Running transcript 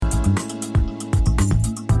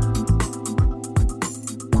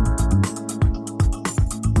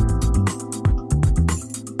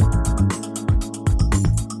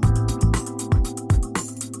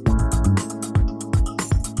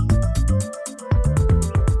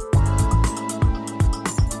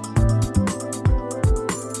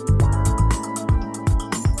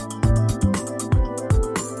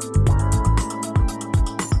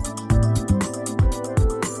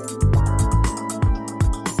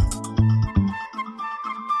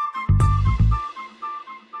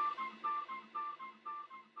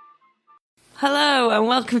Hello and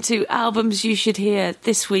welcome to Albums You Should Hear.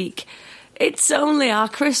 This week, it's only our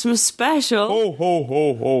Christmas special. Ho, ho,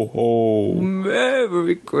 ho, ho, ho.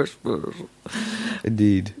 Merry Christmas.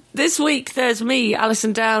 Indeed. This week, there's me,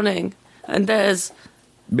 Alison Downing, and there's...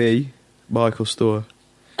 Me, Michael Storer.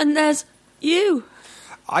 And there's you.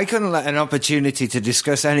 I couldn't let an opportunity to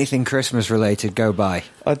discuss anything Christmas-related go by.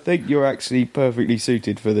 I think you're actually perfectly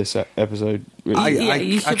suited for this episode. You should I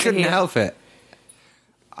be couldn't here. help it.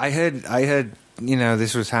 I heard,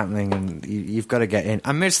 this was happening and you've got to get in.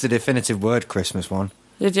 I missed the definitive word Christmas one.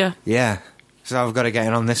 Did you? Yeah. So I've got to get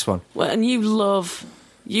in on this one. Well, and you love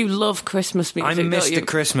Christmas music, I'm don't you? Mr.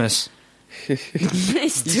 Christmas.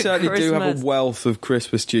 Mr. You certainly do have Christmas. a wealth of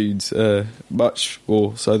Christmas tunes, much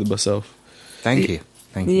more so than myself. Thank you.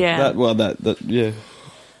 Yeah. Yeah.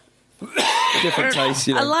 Different taste,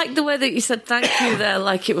 I like the way that you said thank you there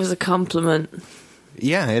like it was a compliment.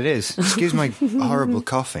 Yeah, it is. Excuse my horrible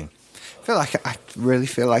coughing. I really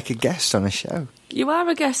feel like a guest on a show. You are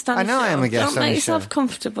a guest on I the know show. I am a guest Don't on make the yourself show.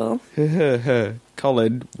 comfortable.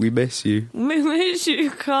 Colin, we miss you. We miss you,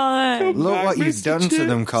 Colin. Look back, what you've Mr. done to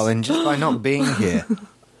them, Chips. Colin, just by not being here.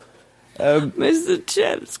 Mr.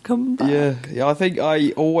 Chips, come back. Yeah, I think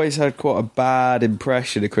I always had quite a bad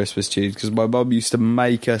impression of Christmas tunes because my mum used to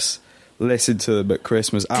make us listen to them at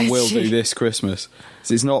Christmas, and Did will she? do this Christmas.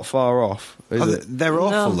 So it's not far off, is it? They're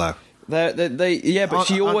awful, No. though. Yeah, but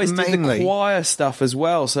she always did the mainly. choir stuff as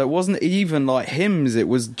well, so it wasn't even like hymns, it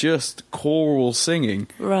was just choral singing.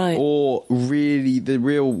 Right. Or really the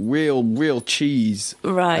real cheese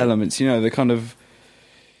Right. elements, the kind of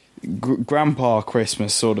grandpa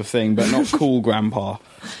Christmas sort of thing, but not cool grandpa.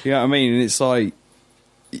 You know what I mean? And it's like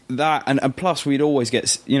that, and plus we'd always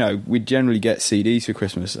get, we'd generally get CDs for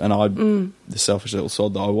Christmas, and I, the selfish little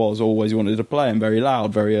sod that I was, always wanted to play them very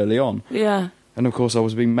loud, very early on. Yeah. And of course I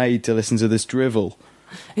was being made to listen to this drivel.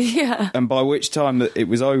 Yeah. And by which time that it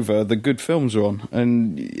was over, the good films were on.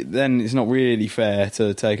 And then it's not really fair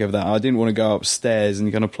to take over that. I didn't want to go upstairs and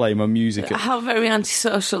kind of play my music. How very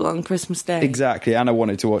antisocial on Christmas Day. Exactly, and I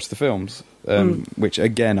wanted to watch the films, which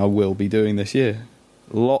again I will be doing this year.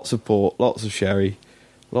 Lots of port, lots of sherry,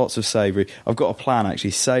 lots of savoury. I've got a plan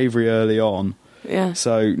actually, savoury early on. Yeah.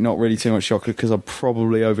 So not really too much chocolate because I'm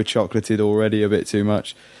probably over-chocolated already a bit too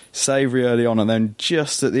much. Savoury early on, and then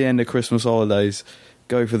just at the end of Christmas holidays,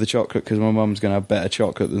 go for the chocolate because my mum's going to have better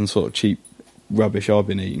chocolate than sort of cheap rubbish I've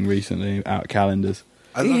been eating recently out of calendars.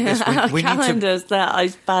 I love this. We need to... Calendars, that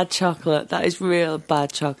is bad chocolate. That is real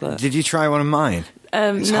bad chocolate. Did you try one of mine?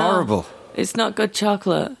 It's No, horrible. It's not good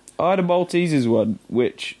chocolate. I had a Maltesers one,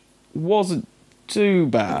 which wasn't too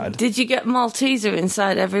bad. Did you get Malteser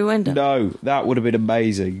inside every window? No, that would have been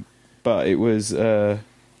amazing, but it was the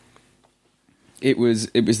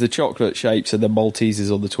chocolate shapes and the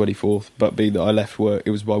Maltesers on the 24th. But being that I left work,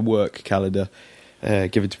 it was my work calendar,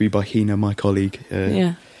 given to me by Hina, my colleague.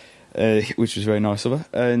 Yeah. Which was very nice of her.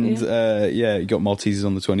 And you got Maltesers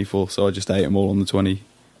on the 24th, so I just ate them all on the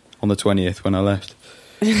 20th when I left.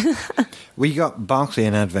 We got Barclay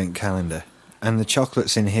an advent calendar, and the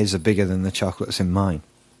chocolates in his are bigger than the chocolates in mine.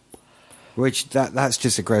 Which, that's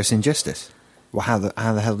just a gross injustice. Well, how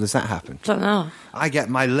the hell does that happen? Don't know. I get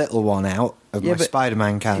my little one out of my but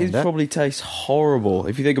Spider-Man His calendar. probably tastes horrible.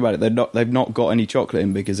 If you think about it, they've not got any chocolate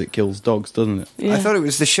in because it kills dogs, doesn't it? Yeah. I thought it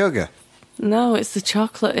was the sugar. No, it's the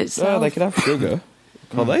chocolate itself. Oh, they could have sugar.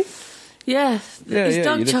 Can't they? Yeah, it's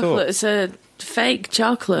dog you'd have chocolate. thought. It's a fake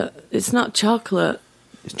chocolate. It's not chocolate.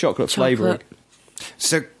 It's chocolate flavouring.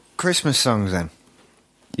 So, Christmas songs then.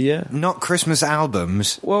 Yeah. Not Christmas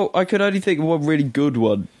albums. Well, I could only think of one really good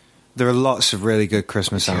one. There are lots of really good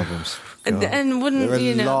Christmas albums. And wouldn't There are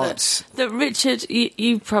you know lots. that Richard,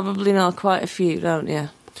 you probably know quite a few, don't you?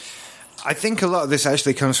 I think a lot of this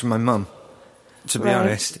actually comes from my mum, to be Right.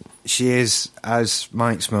 honest. She is, as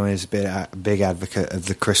Mike's mum is, a big advocate of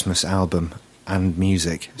the Christmas album and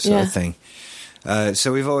music sort of thing.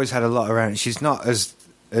 So we've always had a lot around. She's not as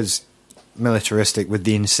militaristic with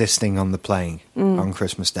the insisting on the playing on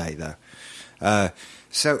Christmas Day, though.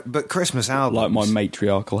 But Christmas albums... Like my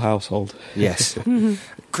matriarchal household. Yes.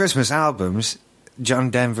 Christmas albums, John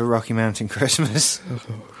Denver, Rocky Mountain Christmas.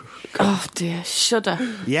 Oh dear, shudder.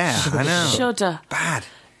 Yeah, I know. Shudder. Bad.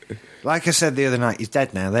 Like I said the other night, he's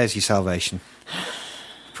dead now. There's your salvation.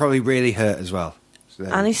 Probably really hurt as well. So,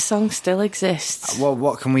 And his song still exists. well,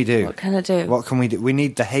 what can we do? What can I do? What can we do? We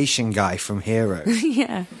need the Haitian guy from Hero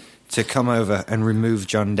Yeah. to come over and remove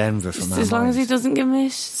John Denver from Just our as long as he minds. doesn't give me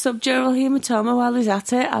subdural hematoma while he's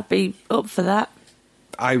at it, I'd be up for that.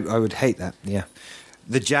 I would hate that, yeah.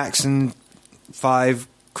 The Jackson 5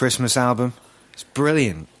 Christmas album, it's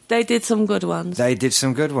brilliant. They did some good ones. They did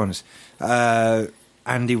some good ones.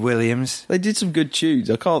 Andy Williams. They did some good tunes.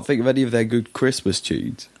 I can't think of any of their good Christmas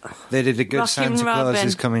tunes. They did a good Rockin' Santa Claus Robin.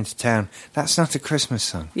 is Coming to Town. That's not a Christmas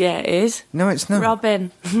song. Yeah, it is. No, it's not.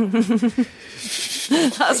 Robin. That's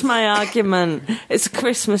my argument. It's a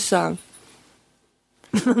Christmas song.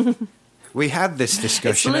 We had this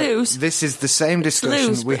discussion. It's loose. This is the same discussion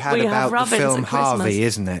loose, we but had we have about the Robins film at Christmas. Harvey,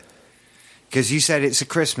 isn't it? Because you said it's a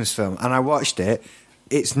Christmas film, and I watched it.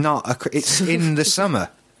 It's not. It's in the summer.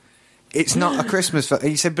 It's not a Christmas film.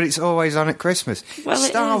 You said, but it's always on at Christmas. Well, it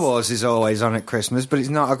Star is. Wars is always on at Christmas, but it's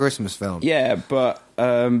not a Christmas film. Yeah, but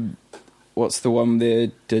what's the one?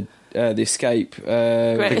 The Escape.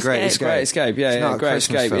 Great Escape. Great Escape. Yeah, It's yeah. not a Great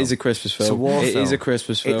Christmas Escape film. is a Christmas film. It's a war It film. is a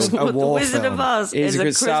Christmas film. It's a The war Wizard film. of Oz It is is a a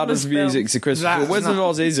good Sound Christmas of film. Music's a Christmas That's film. Wizard of not-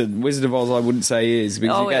 Oz isn't. Wizard of Oz, I wouldn't say is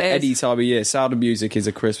because Oh, you get it is. any time of year. Sound of Music is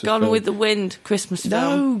a Christmas Gone film. with the Wind, Christmas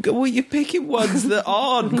film. No, well, you're picking ones that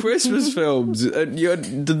aren't Christmas films, and you're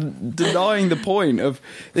denying the point of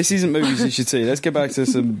this isn't movies you should see. Let's get back to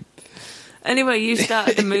some. Anyway, you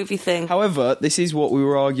started the movie thing. However, this is what we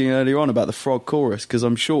were arguing earlier on about the Frog Chorus, because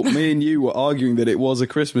I'm sure me and you were arguing that it was a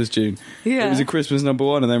Christmas tune. Yeah. It was a Christmas number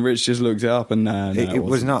one, and then Rich just looked it up, and It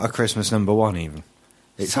was not a Christmas number one, even.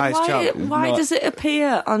 It's So highest chart. why Not- does it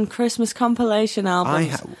appear on Christmas compilation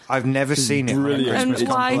albums? I've never seen it. On a brilliant. and Christmas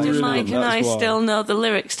why do compilation. Mike and I That's why. still know the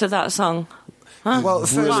lyrics to that song? Huh? Well,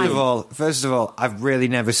 Why? first of all, I've really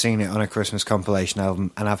never seen it on a Christmas compilation album,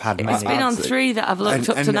 and I've had many. It's been on 3 that I've looked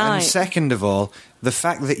up tonight. And second of all, the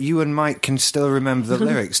fact that you and Mike can still remember the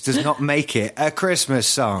lyrics does not make it a Christmas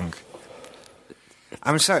song.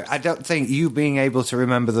 I'm sorry, I don't think you being able to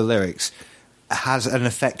remember the lyrics has an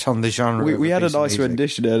effect on the genre. We of had a piece of nice music.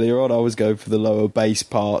 rendition earlier on. I was going for the lower bass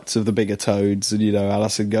parts of the bigger toads, and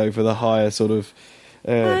Alice would go for the higher sort of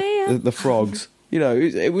the frogs.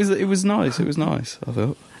 It was nice. It was nice. I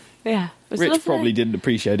thought Yeah, it was Rich lovely. probably didn't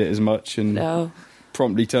appreciate it as much, and No.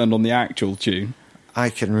 promptly turned on the actual tune. I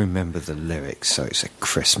can remember the lyrics, so it's a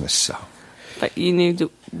Christmas song. But you knew the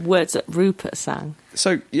words that Rupert sang.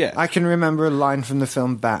 So yeah, I can remember a line from the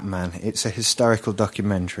film Batman. It's a historical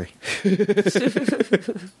documentary.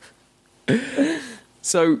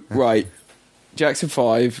 so right, Jackson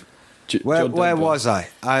 5. Where John Denver. was I?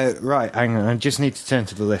 Right, hang on. I just need to turn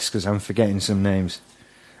to the list because I'm forgetting some names.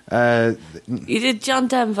 You did John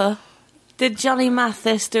Denver. Did Johnny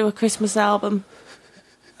Mathis do a Christmas album?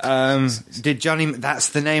 Did Johnny? That's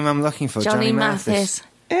the name I'm looking for. Johnny Mathis.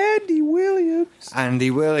 Andy Williams.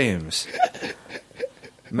 Andy Williams.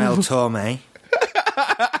 Mel Torme.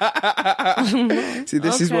 See,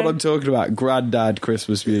 this is what Okay. I'm talking about. Granddad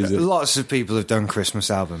Christmas music. Lots of people have done Christmas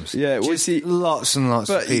albums. Yeah, well, Just see- lots and lots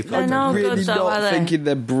But of people. They're I'm not really good though, are not they? thinking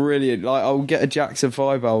they're brilliant. Like, I'll get a Jackson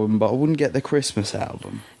 5 album, but I wouldn't get the Christmas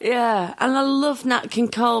album. Yeah, and I love Nat King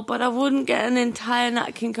Cole, but I wouldn't get an entire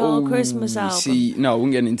Nat King Cole Ooh, Christmas album. See, no, I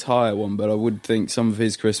wouldn't get an entire one, but I would think some of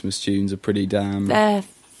his Christmas tunes are pretty damn. They're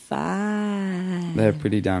fine. They're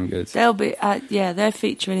pretty damn good. They'll be, they're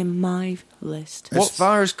featuring in my list. As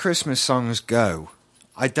far as Christmas songs go,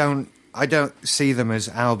 I don't see them as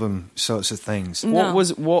album sorts of things. No.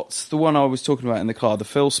 What's the one I was talking about in the car? The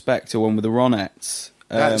Phil Spector one with the Ronettes.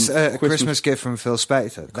 That's a Christmas gift from Phil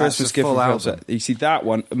Spector. That's Christmas a gift full from Phil album. Spector. You see that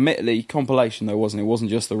one, admittedly, compilation though, wasn't it? It wasn't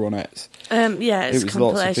just the Ronettes. Yeah, it's It was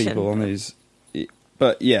lots of compilation. people on his.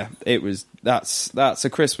 But yeah, it was. That's a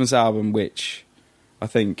Christmas album which I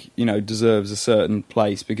think deserves a certain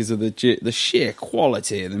place because of the sheer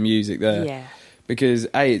quality of the music there. Yeah. Because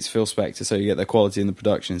it's Phil Spector, so you get the quality and the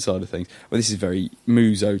production side of things. Well, this is very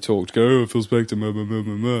muso talk to go, oh, Phil Spector, blah, blah, blah,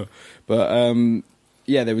 blah, blah. But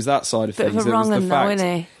yeah, there was that side of Bit things. of a There was wrong the un, though, fact-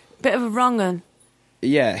 isn't he? Bit of a wrong un.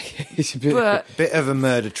 Yeah, it's a bit. But Bit of a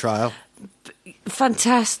murder trial.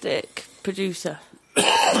 fantastic producer.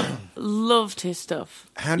 Loved his stuff.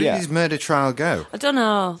 How did Yeah. his murder trial go? I don't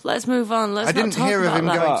know. Let's move on. Let's I not didn't talk hear of about him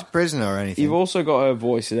that. going to prison or anything. You've also got her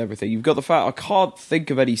voice and everything. You've got the fact I can't think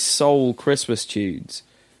of any soul Christmas tunes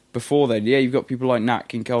before then. Yeah, you've got people like Nat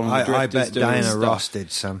King Cole and the I Drifters bet doing Diana stuff. Ross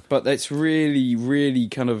did some. But it's really, really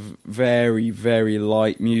kind of very, very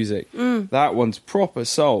light music. That one's proper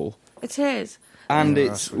soul. It is. And Yeah,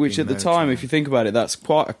 it's, that's what which you at the know, time, too. if you think about it, that's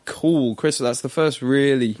quite a cool Christmas. That's the first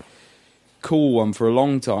really cool one for a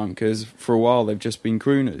long time, because for a while they've just been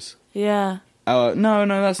crooners. Yeah. No,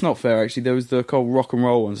 that's not fair, actually. There was the cold rock and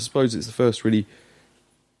roll ones. I suppose it's the first really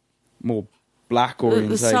more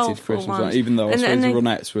black-orientated soulful Christmas one, ones. even though I And- suppose and the they-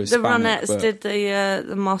 Ronettes were The Hispanic. Ronettes but did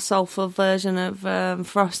the more soulful version of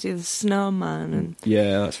Frosty the Snowman, and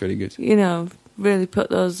yeah, that's really good. really put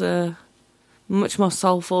those much more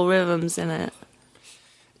soulful rhythms in it.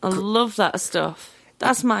 I love that stuff.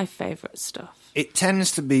 That's my favourite stuff. It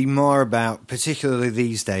tends to be more about, particularly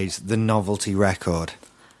these days, the novelty record.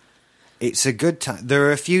 It's a good time. There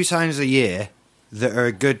are a few times a year that are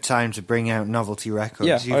a good time to bring out novelty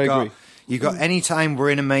records. Yeah, I agree. You've got any time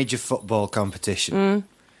we're in a major football competition. World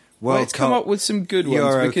Well, it's come Cup, up with some good ones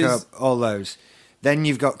Euro because Cup, all those. Then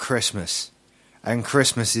you've got Christmas. And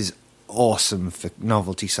Christmas is awesome for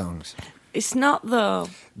novelty songs. It's not, though.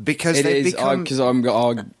 Because it they've is become... because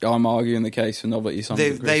I'm arguing the case for novelty songs.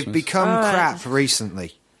 They've become crap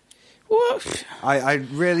recently. What? I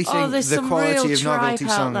really think there's the some quality real of novelty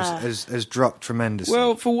tripe out songs has dropped tremendously.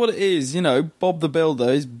 Well, for what it is, Bob the Builder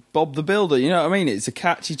is Bob the Builder. You know what I mean? It's a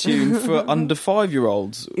catchy tune for under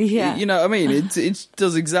 5-year-olds. Yeah. You know what I mean? It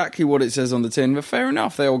does exactly what it says on the tin, but fair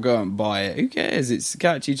enough, they all go and buy it. Who cares? It's a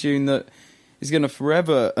catchy tune that is going to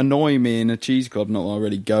forever annoy me in a cheese club. Not that I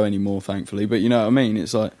really go anymore, thankfully, but you know what I mean?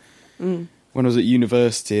 It's like when I was at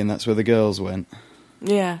university and that's where the girls went.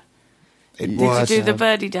 Yeah. It Did was. you do the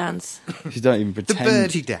birdie dance? You don't even The pretend.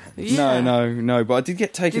 birdie dance. Yeah. No. But I did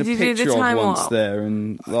get taken Did a you do the picture of time once warp? there,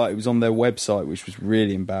 and it was on their website, which was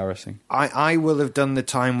really embarrassing. I will have done the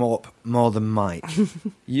time warp more than Mike.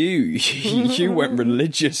 You went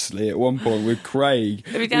religiously at one point with Craig,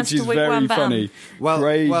 Have you which danced is to Wigwam very Bam? funny.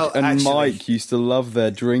 Craig and actually- Mike used to love their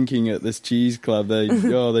drinking at this cheese club.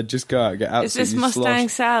 They'd just go out and get Is this absolutely Mustang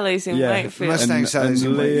sloshed. Sally's in Wakefield? Mustang Sally's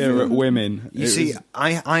and in leer Wakefield. at women. You see,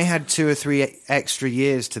 I had 2 or 3 extra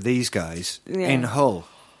years to these guys Yeah. in Hull,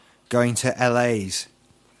 going to LA's.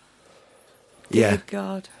 Dear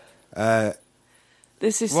God.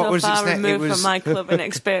 This is what so was far its name? removed It was- from my clubbing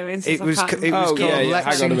experiences. It was I can't it was Oh called yeah, hang on a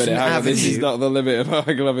Lexington minute. Hang on. This is Avenue. not the limit of my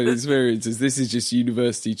clubbing experiences. This is just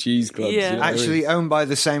university cheese clubs. Yeah. you know what I mean? Actually owned by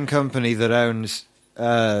the same company that owns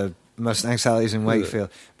Mustang Sally's in Wakefield.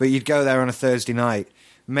 But you'd go there on a Thursday night,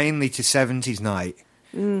 mainly to 70s night,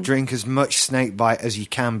 drink as much snakebite as you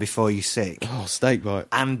can before you're sick, Oh, steak bite.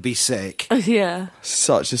 and be sick. Yeah.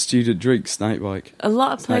 Such a student drink, snake bite. A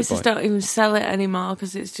lot of places Snakebite. don't even sell it anymore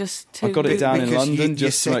because it's just too... I got it down in Because London you're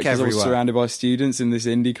just sick because I was everywhere. surrounded by students in this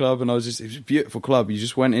indie club, and it was a beautiful club. You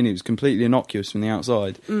just went in; it was completely innocuous from the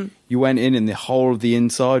outside. You went in, and the whole of the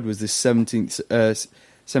inside was this 17th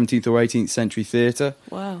or 18th century theatre.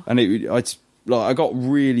 Wow. And I got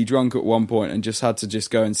really drunk at one point and just had to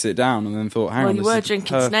just go and sit down, and then thought, "Hang Well, on, you this were is the drinking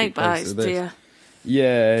perfect snake place bites, for this." dear.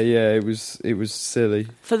 Yeah, it was silly.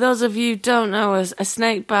 For those of you who don't know, a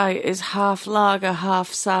snake bite is half lager,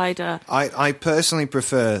 half cider. I personally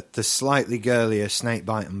prefer the slightly girlier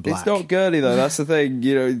snakebite and black. It's not girly though. That's the thing.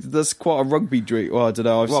 That's quite a rugby drink. Well, I don't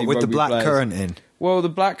know. I've What, seen with the rugby black players. currant in? Well, the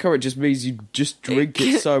black currant just means you just drink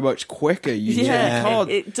it so much quicker. You Yeah,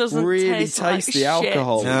 can't it doesn't really taste like the shit.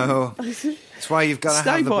 alcohol. No. That's why you've got to have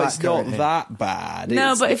Snake the black bite's not currant in. that bad. No,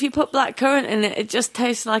 It's- but if you put black currant in it, it just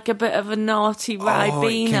tastes like a bit of a naughty Oh, it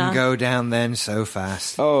Ribena. can go down then so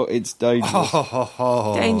fast. oh, it's dangerous.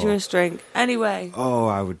 Dangerous drink. Anyway, Oh,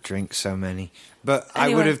 I would drink so many. But I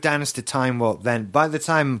Anyway. would have danced to Time Warp then. By the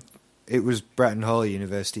time it was Bretton Hall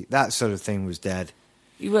University, that sort of thing was dead.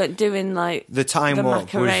 you weren't doing like... The Time The Warp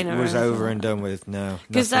Macarena was or anything over like and that. done with. No.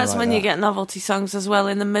 Because nothing that's like when you that. get novelty songs as well,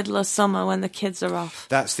 in the middle of summer when the kids are off.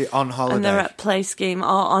 That's the on holiday. And they're at play scheme or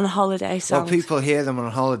on holiday Well, songs. people hear them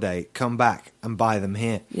on holiday, come back and buy them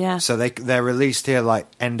here. Yeah. So they're released here like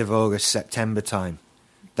end of August, September time.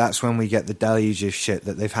 That's when we get the deluge of shit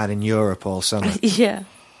that they've had in Europe all summer. Yeah,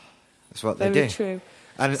 That's what they very do. true.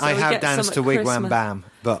 And So I we have get danced to some at Wigwam Christmas. Bam,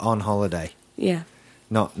 but on holiday, Yeah.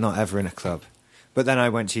 not ever in a club. But then I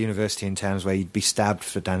went to university in towns where you'd be stabbed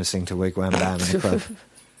for dancing to Wigwam Bam in a club.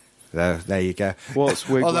 So there you go. What's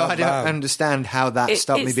Wigwam Although I don't Bam? understand how that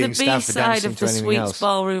stopped me It's being the stabbed for B-side dancing of to the anything Sweets else.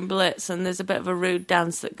 Ballroom Blitz, and there's a bit of a rude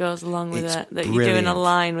dance that goes along with It's it, that you're doing a brilliant.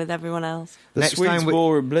 line with everyone else. The Next Sweets time we-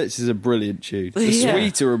 Ballroom Blitz is a brilliant tune. The Yeah.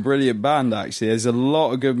 Sweet are a brilliant band, actually. There's a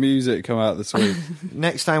lot of good music come out of the Sweet.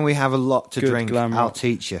 Next time we have a lot to Good drink, glam I'll rock.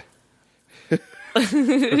 teach you.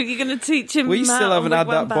 You're going to teach him We Matt still haven't on had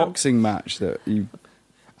that Wigwam Bam. boxing match that you...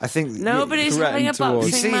 I think Nobody's threatened having a towards.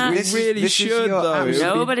 You boxing see, match. this- We really this is should, your though. It would be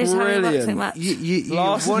Nobody's having a brilliant. boxing match. You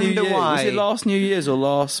Last wonder New Year, why. was it last New Year's or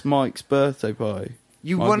last Mike's birthday party?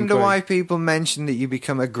 You Mike wonder and why Craig. people mention that you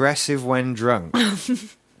become aggressive when drunk.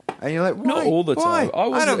 And you're like, why? Not all the Why? time. I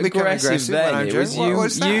wasn't don't become aggressive when then. I'm It drunk. was you-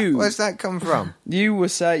 What's that? you. Where's that come from? You were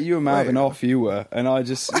having Wait. off, you were, and I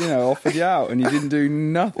just, offered you out, and you didn't do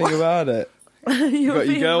nothing about it. You got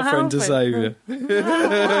your girlfriend to save you.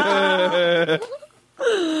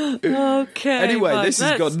 Okay. Anyway, boys, this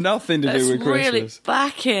has got nothing to let's do with really Christmas.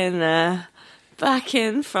 back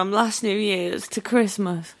in from last New Year's to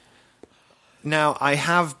Christmas. Now, I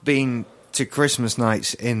have been to Christmas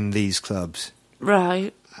nights in these clubs,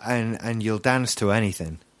 Right. and you'll dance to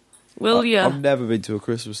anything. Will you? I've never been to a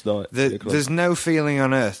Christmas night. There's no feeling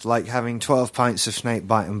on earth like having 12 pints of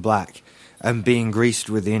Snakebite and Black and being greased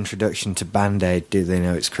with the introduction to Band-Aid. Do they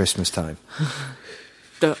know it's Christmas time?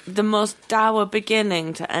 The most dour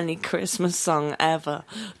beginning to any Christmas song ever.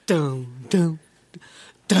 Dum, dum,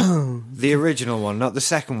 dum. The original one, not the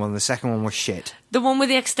second one. The second one was shit. The one with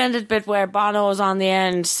the extended bit where Bono's on the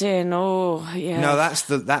end saying, "Oh, yeah." No, that's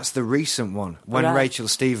the recent one when Right. Rachel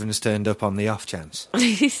Stevens turned up on the off chance.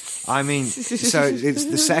 I mean, so it's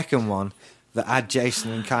the second one that had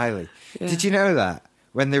Jason and Kylie. Yeah. Did you know that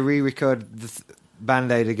when they re-recorded the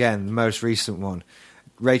Band-Aid again, the most recent one,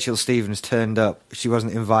 Rachel Stevens turned up. She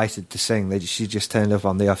wasn't invited to sing. She just turned up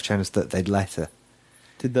on the off chance that they'd let her.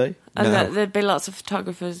 Did they? And No. that there'd be lots of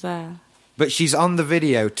photographers there. But she's on the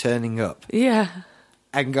video turning up Yeah.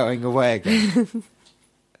 and going away again.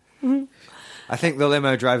 I think the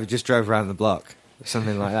limo driver just drove around the block, or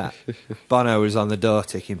something like that. Bono was on the door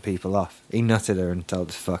ticking people off. He nutted her and told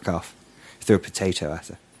her to fuck off. Threw a potato at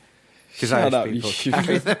her. Because Shut up, Irish you people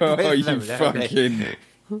carry them with Oh, you them, don't they? fucking...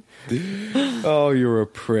 Oh, you're a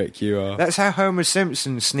prick, you are. That's how Homer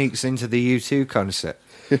Simpson sneaks into the U2 concert.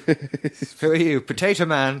 Who are you? Potato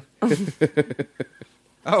Man.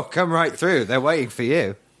 Oh, come right through. They're waiting for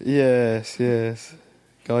you. Yes, yes.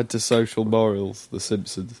 Guide to Social Morals, The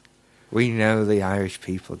Simpsons. We know the Irish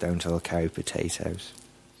people don't all carry potatoes.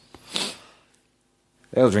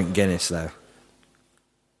 They'll drink Guinness, though.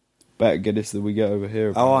 Better Guinness than we get over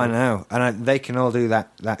here. Oh, I know. And they can all do that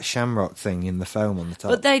shamrock thing in the foam on the top.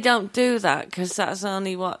 But they don't do that because that's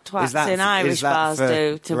only what twats that in f- Irish is that bars for-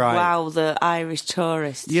 do to right. wow the Irish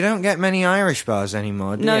tourists. You don't get many Irish bars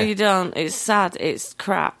anymore, do No, you? you don't. It's sad. It's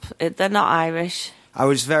crap. They're not Irish. I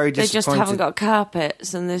was very They disappointed. just haven't got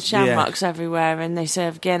carpets and there's shamrocks everywhere and they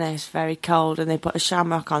serve Guinness very cold and they put a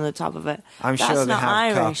shamrock on the top of it. I'm That's sure they not have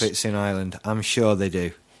Irish. carpets in Ireland. I'm sure they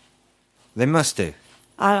do. They must do.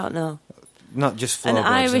 I don't know. Not just An floorboards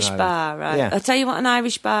in Irish Ireland. bar, right? Yeah. I'll tell you what an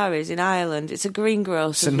Irish bar is in Ireland. It's a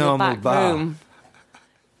greengrocer's It's a with normal a back bar. room.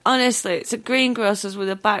 Honestly, it's a greengrocer's with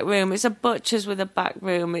a back room. It's a butcher's with a back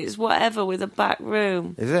room. It's whatever with a back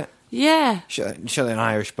room. Is it? Yeah. Surely an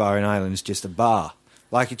Irish bar in Ireland is just a bar.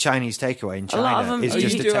 Like a Chinese takeaway in A lot of China them- is Oh,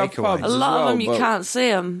 just you a do have takeaway. pubs. A As lot of well, them you but- can't see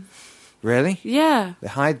them. Really? Yeah. They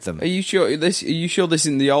hide them. Are you sure this? Are you sure this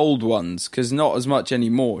isn't the old ones? Because not as much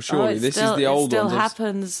anymore. Surely it this still, is the old It still ones.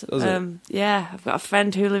 happens. Does it? Yeah, I've got a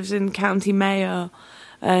friend who lives in County Mayo,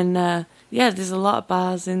 and yeah, there's a lot of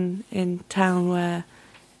bars in town where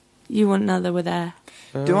you wouldn't know they were there.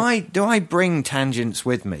 Do I bring tangents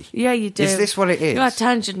with me? Yeah, you do. Is this what it is? You're a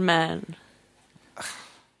tangent man.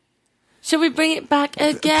 Shall we bring it back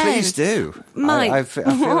again? Please do. Mike, I feel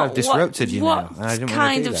I've disrupted you now. What And I didn't want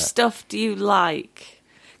kind to do of that. stuff do you like?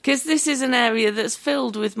 Because this is an area that's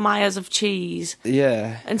filled with miles of cheese,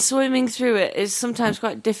 Yeah, and swimming through it is sometimes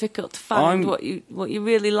quite difficult to find I'm- what you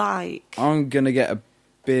really like. I'm gonna get a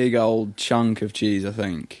big old chunk of cheese, I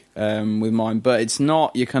think, with mine. But it's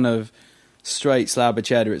not your kind of straight slab of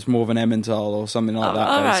cheddar. It's more of an Emmental or something like that.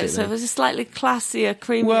 All right, basically. so there's a slightly classier,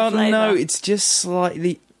 creamier Well, flavour. no, it's just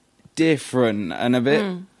slightly different and a bit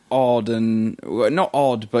odd, and well, not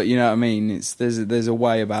odd, but you know what I mean. There's a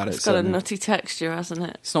way about it. It's got a certainly. nutty texture, hasn't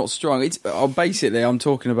it? It's not strong. It's basically I'm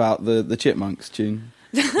talking about the Chipmunks tune,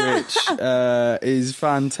 which is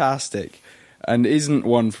fantastic, and isn't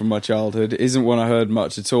one from my childhood. Isn't one I heard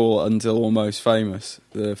much at all until Almost Famous,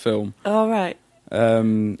 the film. All right.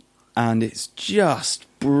 And it's just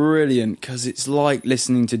brilliant because it's like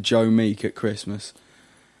listening to Joe Meek at Christmas.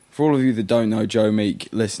 For all of you that don't know Joe Meek,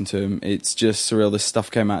 listen to him. It's just surreal. This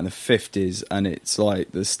stuff came out in the 50s, and it's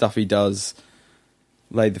like the stuff he does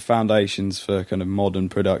laid the foundations for kind of modern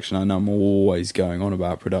production. I know I'm always going on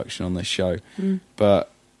about production on this show,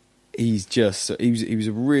 but he's just he was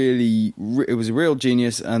a really it was a real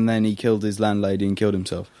genius. And then he killed his landlady and killed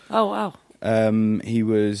himself. Oh, wow. He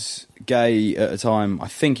was gay at a time. I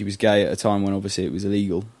think he was gay at a time when obviously it was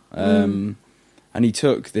illegal. And he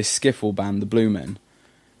took this skiffle band, the Blue Men,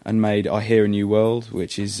 and made I Hear a New World,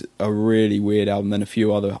 which is a really weird album. Then a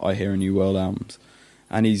few other I Hear a New World albums.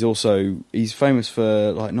 And he's famous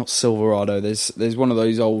for, like, not Silverado. There's one of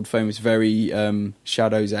those old famous, very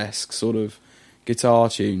Shadows-esque sort of guitar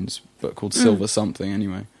tunes, but called Silver Something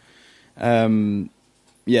anyway.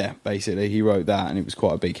 Yeah, basically he wrote that, and it was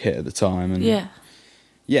quite a big hit at the time. And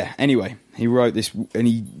yeah, anyway, he wrote this, and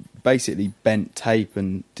he basically bent tape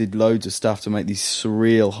and did loads of stuff to make these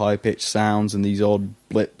surreal high-pitched sounds and these odd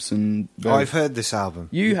blips. And Oh, I've heard this album.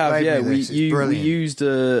 you have, played yeah. me We this. It's brilliant. used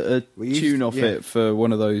a We used- tune off yeah. it for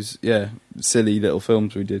one of those, silly little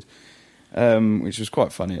films we did. which was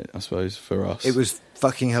quite funny, I suppose, for us. It was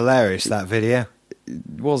fucking hilarious, that video.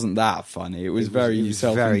 It wasn't that funny. It was very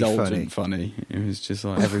self-indulgent funny. It was just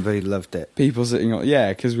like Everybody loved it. people sitting on,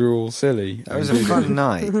 because we were all silly. It was a fun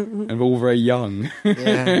night. And we're all very young.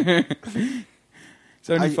 Yeah. It's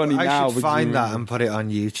only funny now. I should because find that and put it on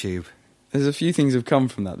YouTube. There's a few things have come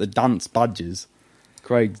from that. The dance badges.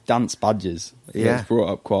 Craig's dance badges. Yeah. It's brought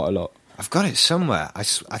up quite a lot. I've got it somewhere. I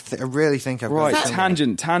really think I've Right, got it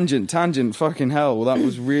somewhere. tangent, fucking hell. Well, that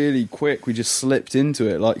was really quick. We just slipped into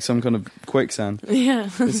it like some kind of quicksand. Yeah.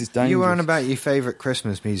 This is dangerous. You were on about your favourite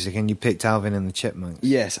Christmas music and you picked Alvin and the Chipmunks.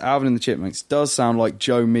 Yes, Alvin and the Chipmunks does sound like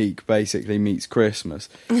Joe Meek basically meets Christmas.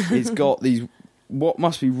 It's got these, what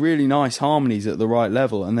must be really nice harmonies at the right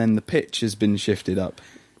level, and then the pitch has been shifted up.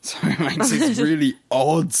 So it makes this really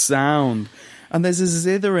odd sound. And there's a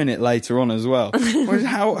zither in it later on as well.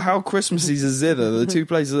 How Christmassy is a zither? The two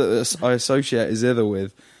places that I associate a zither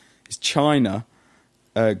with is China,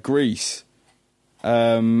 Greece,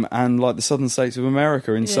 and like the southern states of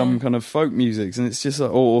America in some kind of folk musics. And it's just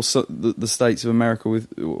like, or the states of America with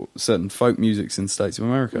certain folk musics in the states of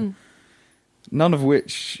America. None of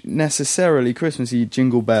which necessarily Christmassy.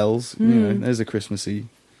 Jingle bells, you know, there's a Christmassy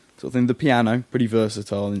sort of thing. The piano, pretty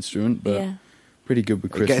versatile instrument, but... Yeah. Pretty good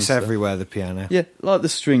with It Christmas gets stuff. everywhere, the piano. Yeah, like the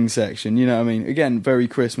string section, you know what I mean? Again, very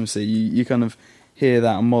Christmassy. You kind of hear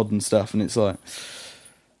that on modern stuff, and it's like...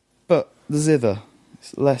 But the zither,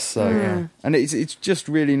 it's less so. Yeah. And it's just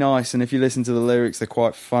really nice, and if you listen to the lyrics, they're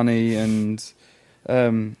quite funny, and...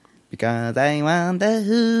 because I want a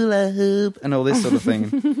hula hoop, and all this sort of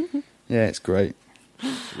thing. Yeah, it's great.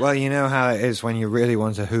 Well, you know how it is when you really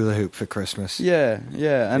want a hula hoop for Christmas. Yeah. And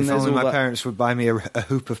If there's only all my that... parents would buy me a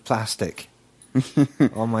hoop of plastic,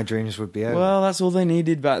 all my dreams would be over. Well, that's all they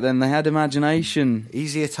needed back then. They had imagination.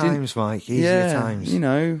 Easier times, Mike. Easier times. You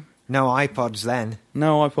know... No iPods then.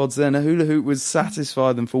 No iPods then. A hula hoop would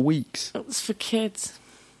satisfy them for weeks. It's for kids.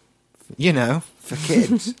 You know, for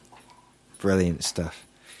kids. Brilliant stuff.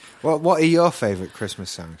 What are your favourite Christmas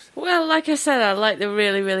songs? Well, like I said, I like the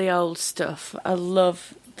really, really old stuff. I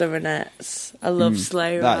love the Ronettes. I love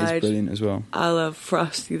Sleigh Ride. That is brilliant as well. I love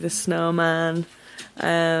Frosty the Snowman.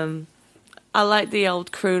 I like the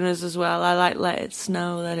old crooners as well. I like Let It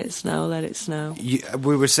Snow, Let It Snow, Let It Snow.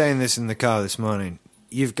 We were saying this in the car this morning.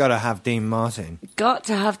 You've got to have Dean Martin. Got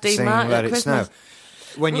to have Dean singing Martin Let at It Snow.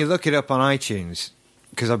 Christmas. When you look it up on iTunes,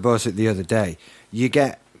 because I bought it the other day,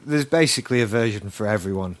 there's basically a version for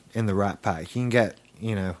everyone in the Rat Pack. You can get,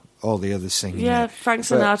 all the others singing Yeah, it. Frank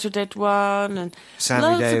Sinatra did one, and Sammy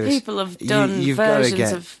loads Davis. of people have done You've gotta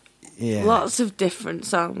versions of lots of different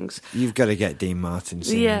songs. You've got to get Dean Martin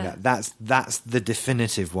singing that. That's the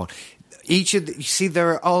definitive one. You see, there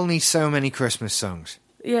are only so many Christmas songs.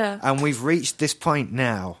 Yeah. And we've reached this point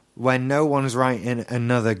now where no one's writing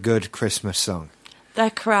another good Christmas song.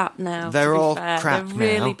 They're crap now. They're to be all fair. crap They're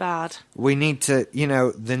really now. bad. We need to,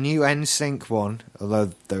 the new NSYNC one,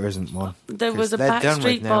 although there isn't one. There was a they're done with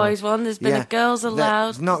Backstreet now. Boys one. There's been a Girls Aloud.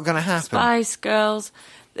 It's not going to happen. Spice Girls.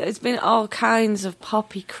 There's been all kinds of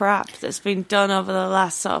poppy crap that's been done over the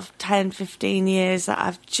last sort of 10, 15 years that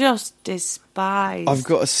I've just despised. I've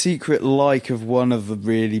got a secret like of one of the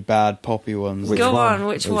really bad poppy ones. Which Go one? on,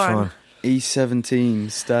 which one? E17,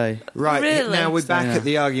 Stay. Right, Really? now we're back Yeah. at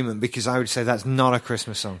the argument because I would say that's not a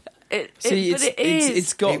Christmas song. See, but it is.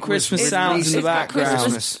 it's got It was Christmas released sounds in the at background.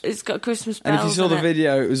 Christmas. It's got Christmas And bells if you saw in the it.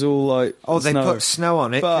 video, it was all like Oh, they snow. put snow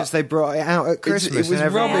on it But because they brought it out at Christmas. was and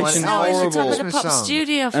everyone rubbish went, and no, it's the horrible. top of the Christmas pop song.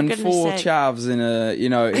 studio, for And goodness four sake. chavs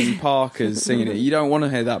in parkers singing it. You don't want to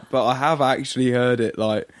hear that, but I have actually heard it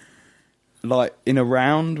like in a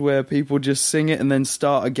round where people just sing it and then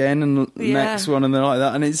start again and Yeah. next one and then like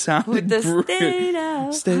that, and it sounded With the brilliant. stay now.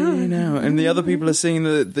 Stay now, and the other people are singing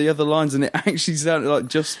the other lines, and it actually sounded like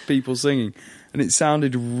just people singing, and it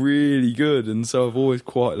sounded really good, and so I've always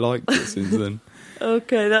quite liked it since then.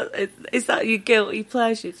 Okay, is that your guilty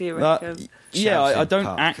pleasure, do you reckon? Yeah, I Chavs in don't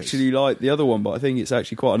parkers. actually like the other one, but I think it's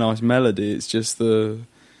actually quite a nice melody. It's just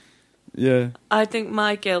I think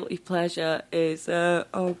my guilty pleasure is,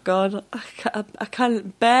 oh God, I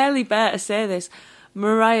can barely bear to say this,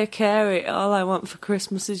 Mariah Carey, All I Want for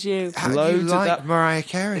Christmas Is You. How do you Loads of like that- Mariah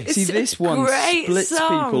Carey? It's See, a this one great splits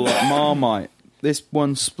song. people like Marmite. This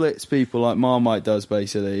one splits people like Marmite does,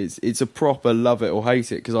 basically. It's a proper love it or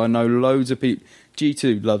hate it, because I know loads of people...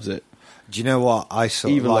 G2 loves it. Do you know what? I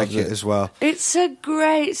sort of Eva like loves it it. as well. It's a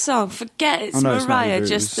great song. Forget it's I know it's not Mariah. Eva,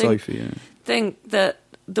 Just it was Sophie, think that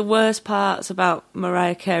the worst parts about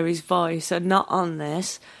Mariah Carey's voice are not on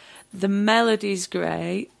this. The melody's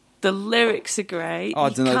great. The lyrics are great. I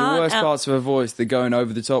You don't know, can't the worst help- parts of her voice, they're going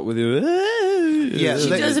over the top with you. Yeah, She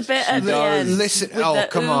does a bit at the end. Listen, with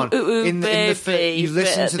come on. In You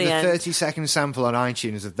listen to the end. 30-second sample on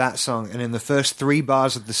iTunes of that song, and in the first 3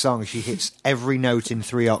 bars of the song, she hits every note in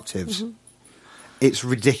 3 octaves. Mm-hmm. It's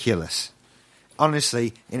ridiculous.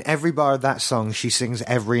 Honestly, in every bar of that song, she sings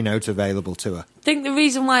every note available to her. I think the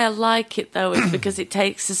reason why I like it, though, is because it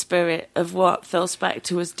takes the spirit of what Phil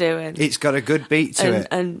Spector was doing. It's got a good beat to it.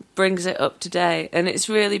 And brings it up to date. And it's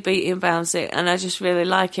really beaty and bouncy, and I just really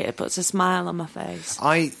like it. It puts a smile on my face.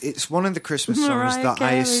 It's one of the Christmas songs Mariah that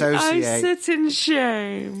Carey, I associate... I sit in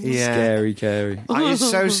shame. Yeah. Scary Carey. I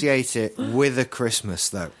associate it with a Christmas,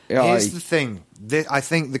 though. Yeah, Here's the thing. I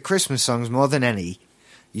think the Christmas songs, more than any,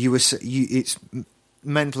 it's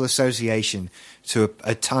mental association to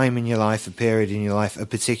a time in your life, a period in your life, a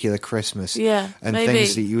particular Christmas, and maybe.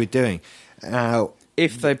 things that you were doing. Now,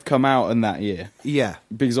 If they've come out in that year. yeah,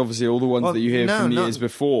 Because obviously all the ones that you hear from years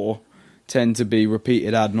before tend to be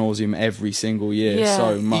repeated ad nauseum every single year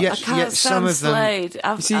so much. Yeah. I can't some stand of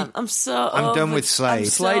them- Slade. I'm done with Slade.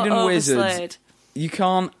 Slade and Wizards. You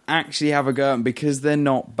can't actually have a go at them because they're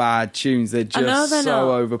not bad tunes. They're just they're so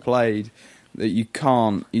not. overplayed that you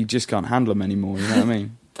just can't handle them anymore. You know what I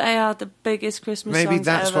mean? They are the biggest Christmas maybe songs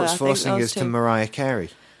that's ever. what's I think forcing those us to two. Mariah Carey.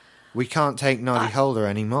 We can't take Noddy Holder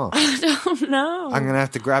anymore. No. I'm going to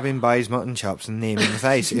have to grab him by his mutton chops and knee him in the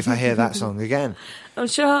face if I hear that song again. I'm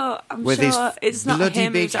sure With his it's not bloody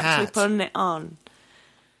him big who's actually hat. putting it on.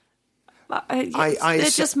 But I they're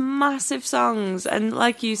just massive songs, and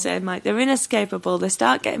like you said, Mike, they're inescapable. They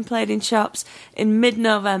start getting played in shops in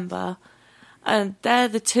mid-November, and they're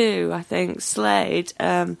the two, I think, Slade,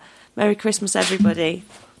 Merry Christmas, Everybody.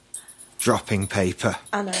 Dropping paper.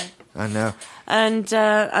 I know. I know.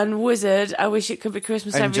 And Wizard, I Wish It Could Be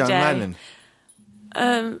Christmas And Every John Day. Lennon.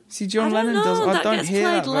 See, John I don't Lennon know, does. I that don't gets hear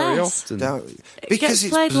that played very less. often. Because gets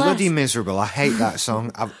it's played bloody less. miserable. I hate that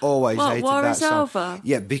song. I've always What, hated War that Is song. Over?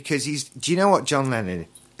 Yeah, because do you know what John Lennon...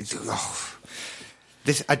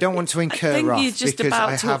 I don't want to incur I think wrath you're just because about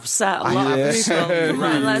I to have, upset a I lot have of a people.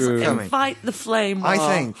 certain Let's coming. invite the flame.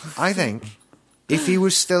 I think if he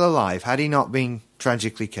was still alive, had he not been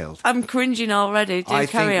tragically killed, I'm cringing already. I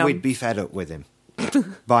Carry think on. we'd be fed up with him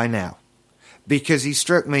by now. Because he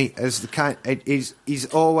struck me as the kind... He's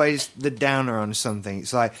always the downer on something.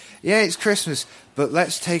 It's like, yeah, it's Christmas, but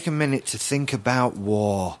let's take a minute to think about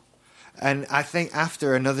war. And I think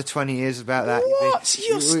after another 20 years about that... What?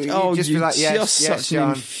 You're just be like, yes, such John.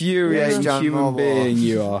 an infuriating Yes, John, human more war. being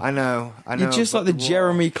you are. I know. You're just like the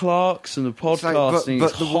Jeremy Clarkson of It's like, podcasting.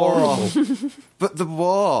 but It's the horrible. war. But the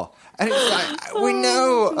war. And it's like, we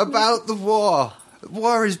know about the war.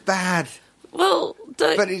 War is bad. Well,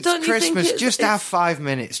 But it's don't you Christmas. think Just have 5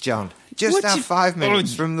 minutes, John. Just have 5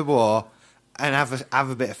 minutes from the war and have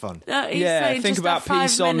a bit of fun. He's saying think just about have 5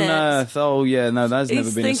 peace on minutes. earth. Oh, yeah, no, that's never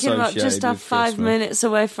He's been thinking associated about just have with 5 Christmas. minutes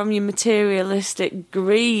away from your materialistic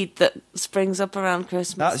greed that springs up around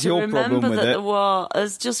Christmas. That's to your remember problem with that it. the war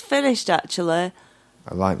has just finished, actually.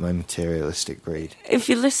 I like my materialistic greed. If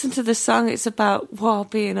you listen to the song, it's about war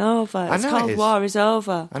being over. It's know it called is. War Is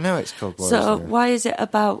Over. I know it's called War So Is Over. why is it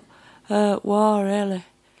about war, really?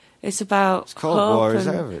 It's about It's called hope War Is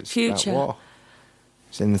and Over. It's future. about war.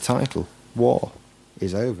 It's in the title. War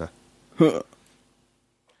is over.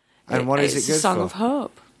 And what is it It's good a song for? of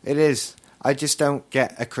hope. It is. I just don't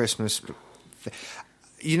get a Christmas...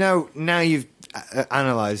 You know, now you've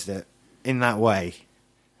analysed it in that way,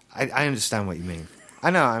 I understand what you mean. I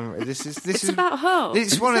know. This is about hope.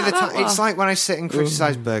 It's one of not the about times. It's war. like when I sit and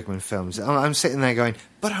criticise Bergman films. I'm sitting there going,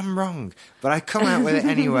 "But I'm wrong." But I come out with it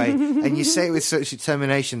anyway, and you say it with such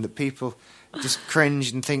determination that people just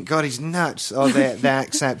cringe and think, "God, he's nuts," or they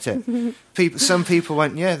accept it. Some people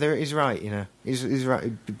went, "Yeah, he's right." You know, he's right.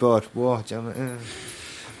 He'd be bored. War, John.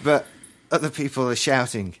 But other people are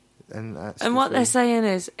shouting, and that's And what they're saying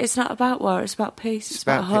is, it's not about war, it's about peace, it's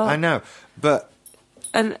about hope. I know, but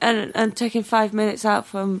And taking 5 minutes out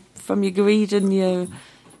from your greed and your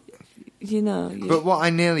but what I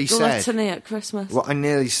nearly said, gluttony at Christmas. what I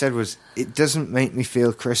nearly said was, it doesn't make me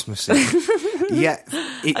feel Christmassy. Yet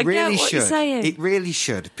it I get really what should. you're saying. It really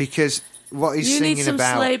should, because what he's You singing need some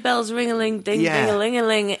about. sleigh bells ring-a-ling, ding, Yeah.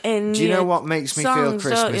 ding-a-ling-a-ling in Do you know your what makes me feel songs,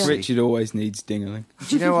 don't you? Christmassy? Richard always needs dingling.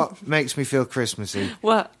 Do you know what makes me feel Christmassy?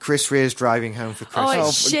 What? Chris Rere's driving home for Oh, Christmas.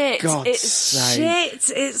 it's for shit. God's It's sake.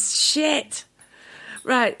 shit. It's shit.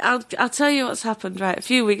 Right, I'll tell you what's happened. Right, a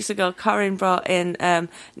few weeks ago, Corinne brought in.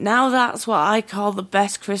 Now that's what I call the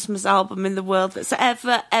best Christmas album in the world that's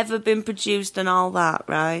ever been produced, and all that.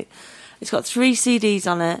 Right, it's got 3 CDs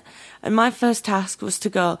on it, and my first task was to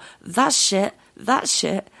go, that's shit, that's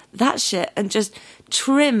shit, that shit and just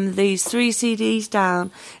trim these 3 CDs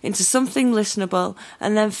down into something listenable,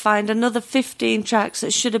 and then find another 15 tracks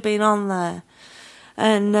that should have been on there.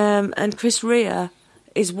 And Chris Rea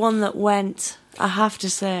is one that went, I have to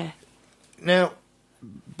say. Now,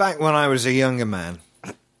 back when I was a younger man,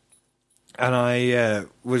 and I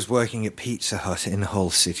was working at Pizza Hut in Hull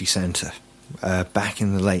city centre back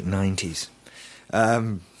in the late 90s,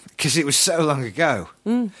 because it was so long ago.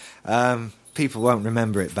 People won't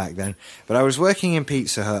remember it back then. But I was working in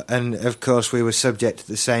Pizza Hut, and of course we were subject to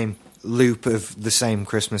the same loop of the same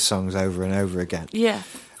Christmas songs over and over again. Yeah.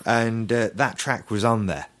 And that track was on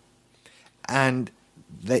there. And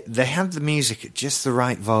they had the music at just the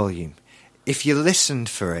right volume. If you listened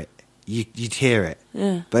for it, you'd hear it.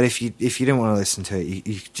 Yeah. But if you didn't want to listen to it,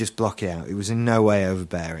 you could just block it out. It was in no way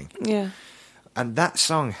overbearing. Yeah. And that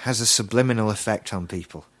song has a subliminal effect on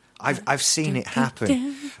people. I've seen it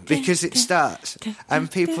happen, because it starts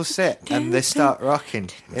and people sit and they start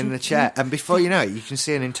rocking in the chair, and before you know it, you can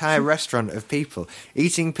see an entire restaurant of people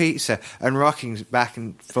eating pizza and rocking back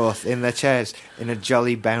and forth in their chairs in a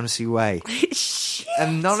jolly bouncy way.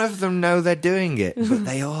 And none of them know they're doing it, but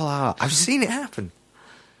they all are. I've seen it happen.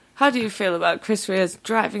 How do you feel about Chris Rea's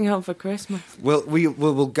Driving Home for Christmas?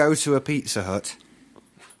 We'll go to a Pizza Hut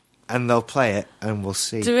and they'll play it, and we'll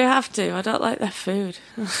see. Do we have to? I don't like their food.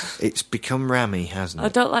 It's become rammy, hasn't it? I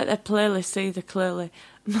don't like their playlist either, clearly.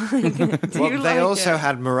 They also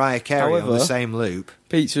had Mariah Carey on the same loop.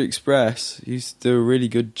 Pizza Express used to do a really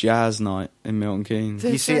good jazz night in Milton Keynes.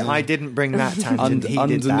 You see, I didn't bring that tangent. He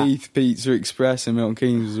underneath did that. Pizza Express in Milton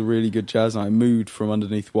Keynes was a really good jazz night. Moved from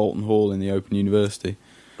underneath Walton Hall in the Open University.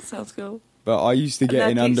 Sounds cool. But I used to get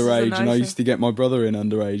in underage, and I used to get my brother in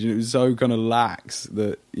underage, and it was so kind of lax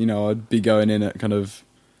that, you know, I'd be going in at kind of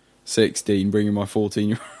 16, bringing my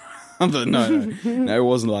 14-year-old. But no, it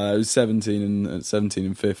wasn't like that. It was 17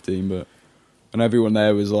 and 15. But and everyone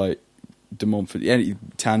there was like De Montfort. Any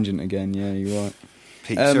tangent again? Yeah, you're right.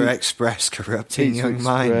 Pizza Express corrupting young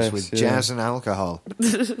minds with jazz and alcohol.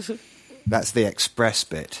 That's the Express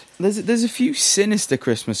bit. There's a few sinister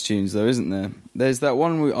Christmas tunes, though, isn't there? There's that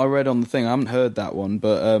one I read on the thing. I haven't heard that one,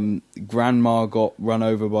 but Grandma got run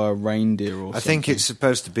over by a reindeer or something. I think it's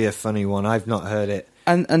supposed to be a funny one. I've not heard it.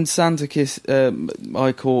 And Santa kiss.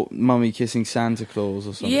 I caught Mummy kissing Santa Claus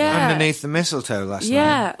or something. Yeah. Underneath the mistletoe last night.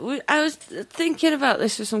 Yeah, I was thinking about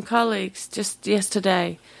this with some colleagues just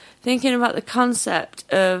yesterday, thinking about the concept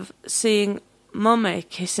of seeing Mummy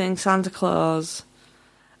kissing Santa Claus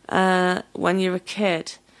when you're a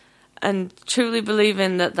kid, and truly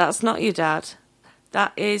believing that that's not your dad.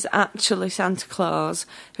 That is actually Santa Claus,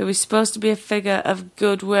 who is supposed to be a figure of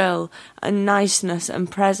goodwill and niceness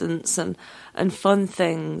and presents and fun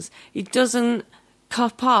things. He doesn't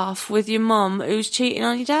cop off with your mum who's cheating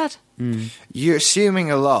on your dad. You're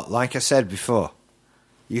assuming a lot, like I said before.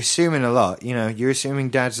 You're assuming a lot. You know, you're assuming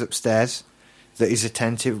dad's upstairs, that he's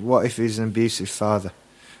attentive. What if he's an abusive father?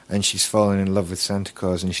 And she's fallen in love with Santa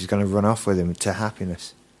Claus, and she's going to run off with him to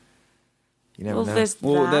happiness. You never know.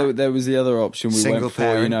 Well, there was the other option we Single went for.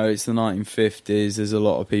 parent. You know, it's the 1950s. There's a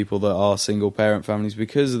lot of people that are single parent families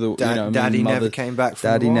because of the Daddy never came back from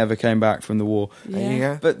Daddy the war. never came back from the war. Yeah. There you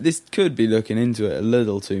go. But this could be looking into it a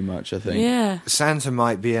little too much, I think. Yeah. Santa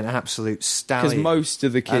might be an absolute stallion. Because most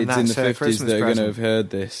of the kids in the 50s Christmas that are going to present. have heard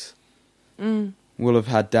this will have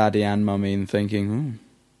had Daddy and Mummy and thinking,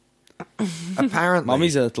 Apparently,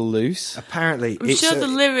 Mummy's a little loose. Apparently, I'm sure the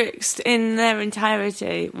lyrics in their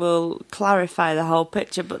entirety will clarify the whole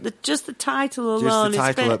picture, but just the title alone just the title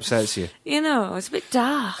is a bit, upsets you. You know, it's a bit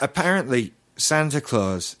dark. Apparently, Santa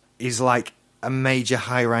Claus is like a major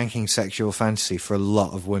high-ranking sexual fantasy for a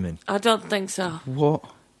lot of women. I don't think so. What?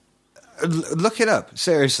 Look it up,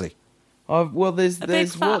 seriously. Well, there's big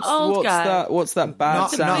fat old guy. What's that bad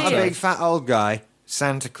Not Santa? a big fat old guy.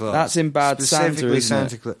 Santa Claus. That's in Bad Santa, Specifically isn't it?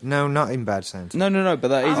 Santa Claus. No, not in Bad Santa. No, but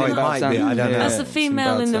that is Oh, in it Bad might Santa. be, I don't know. As a it's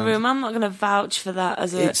female Bad in the Santa. room, I'm not going to vouch for that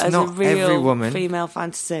as It's a not every real woman. female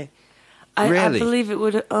fantasy. I Really? believe it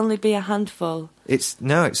would only be a handful. It's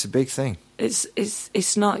a big thing.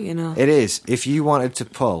 It's not, you know. It is. If you wanted to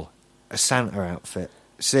pull a Santa outfit,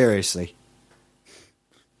 seriously,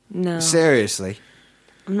 No, seriously.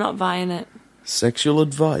 I'm not buying it. Sexual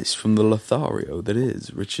advice from the Lothario that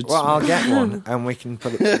is Richard Well, I'll Smith. get one and we can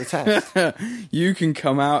put it to the test. You can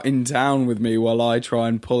come out in town with me while I try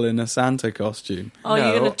and pull in a Santa costume. Oh,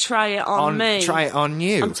 No, you're going to try it on me? Try it on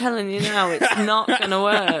you. I'm telling you now, it's not going to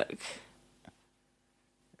work.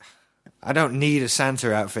 I don't need a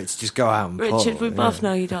Santa outfit to just go out and pull. Richard, we both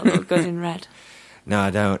know you don't look good in red. No,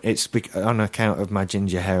 I don't. It's on account of my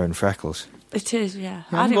ginger hair and freckles. It is, yeah.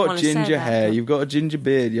 You haven't got ginger hair. You've got a ginger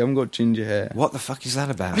beard. You haven't got ginger hair. What the fuck is that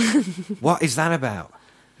about? What is that about?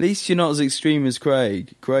 At least you're not as extreme as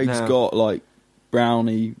Craig. Craig's got, like,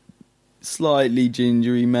 browny, slightly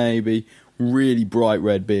gingery, maybe, really bright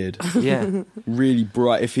red beard. Yeah. Really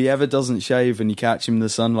bright. If he ever doesn't shave and you catch him in the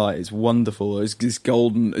sunlight, it's wonderful. It's this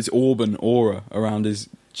golden, it's auburn aura around his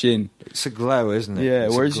chin. It's a glow, isn't it? Yeah,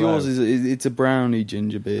 it's whereas yours it's a browny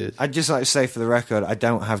ginger beard. I'd just like to say for the record, I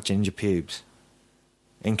don't have ginger pubes.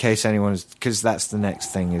 In case anyone's... Because that's the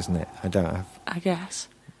next thing, isn't it? I don't have... I guess.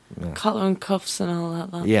 No. Collar and cuffs and all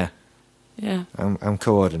that. Yeah. Yeah. I'm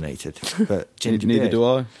coordinated, but ginger Neither beard. do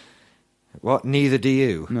I. What? Neither do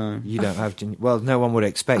you? No. You don't have ginger... Well, no one would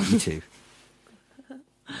expect you to.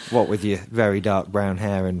 What with your very dark brown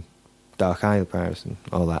hair and dark eyebrows and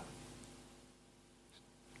all that.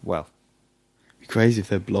 Well... It'd be crazy if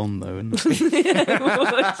they're blonde, though, wouldn't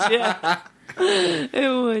it? It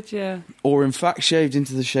would, yeah. Or, in fact, shaved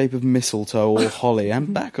into the shape of mistletoe or holly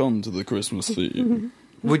and back onto the Christmas theme.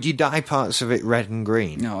 Would you dye parts of it red and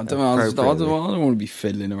green? No, I don't want to be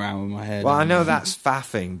fiddling around with my head. Well, I know that's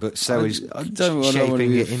faffing, but so is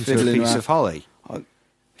shaping it into a piece of holly.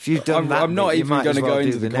 If you've done that, I'm not even going to go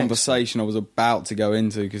into the next conversation I was about to go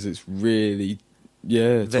into because it's really,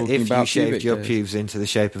 that talking if about you shaved your hairs. pubes into the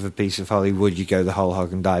shape of a piece of holly, would you go the whole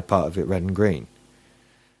hog and dye part of it red and green?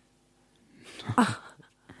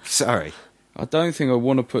 Sorry. I don't think I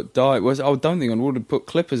want to put dye. I don't think I want to put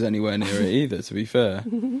clippers anywhere near it either, to be fair.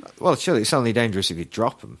 Well, surely it's only dangerous if you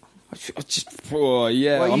drop them. I'm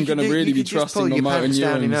going to really be trusting my motor neurons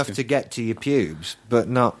down neurons. enough to get to your pubes, but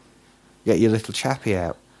not get your little chappy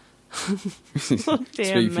out. Speak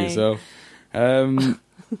for yourself.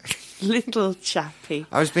 Little chappy.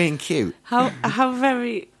 I was being cute. How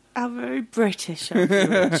very British of you,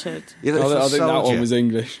 Richard. Your I little think that one soldier. was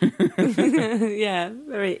English. Yeah,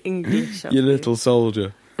 very English of Your little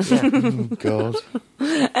soldier. Yeah. Oh, God.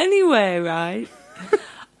 Anyway, right,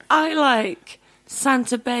 I like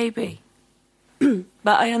Santa Baby, but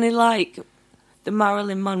I only like the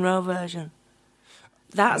Marilyn Monroe version.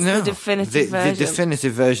 That's the definitive version. The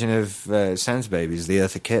definitive version of Santa Baby is the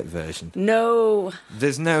Eartha Kitt version. No.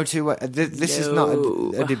 There's no two way. This is not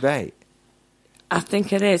a debate. I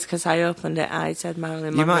think it is, because I opened it, I said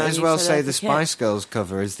Marilyn Monroe. You might as well say Eartha the Kitt. Spice Girls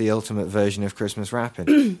cover is the ultimate version of Christmas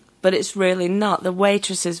rapping. But it's really not. The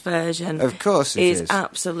Waitress's version Of course it is.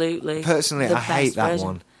 Absolutely Personally, the I hate best that version.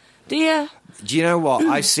 one. Do you? Do you know what?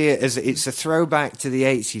 I see it as it's a throwback to the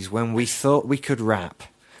 80s when we thought we could rap.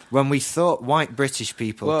 When we thought white British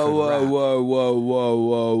people could rap.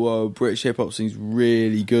 Whoa. British hip hop scene's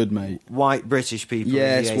really good, mate. White British people.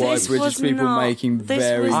 Yes, in the 80s. white British people making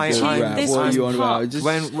very good rap. What are you on about? Just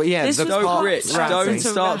don't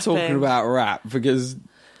start talking about rap because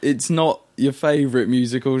it's not your favourite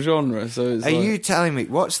musical genre. So it's you telling me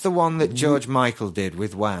what's the one that George Michael did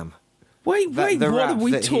with Wham? Wait, the what rap are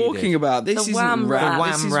we that he talking did. about? This The isn't Wham rap. rap. The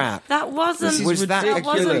Wham rap. That wasn't. Was that a good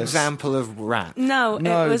ridiculous. example of rap? No,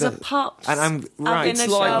 No, it was a that- pop. And I'm right. It's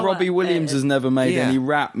like Robbie Williams has never made Yeah. any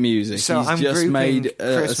rap music. So He's I'm just grouping made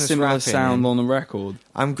a Christmas similar rapping sound in. on the record.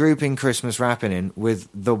 I'm grouping Christmas rapping in with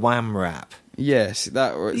the Wham rap. Yes,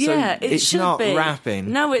 that. So Yeah, it It's should not be.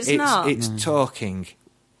 rapping. No, it's not. It's talking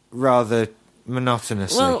rather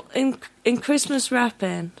monotonously. Well, in Christmas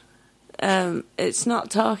rapping, it's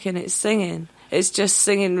not talking; it's singing. It's just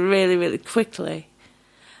singing really, really quickly.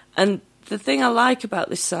 And the thing I like about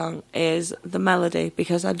this song is the melody,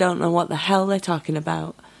 because I don't know what the hell they're talking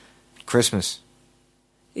about. Christmas.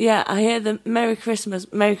 Yeah, I hear the Merry Christmas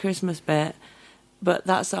bit, but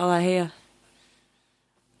that's all I hear.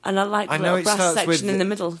 And I like the I know little it brass starts with section in the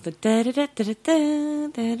middle. The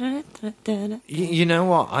da-da-da-da-da-da-da-da-da. You know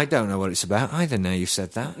what? I don't know what it's about either. Now you've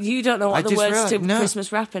said that. You don't know I what the just words to realised- no.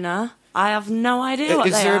 Christmas rapping are? I have no idea what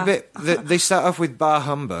Is they there are. a bit that they start off with bar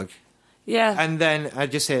humbug, Yeah, and then I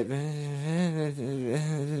just hear it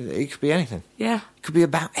could be anything. yeah. It could be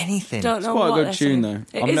about anything. Don't it's know quite what a good they're tune, saying.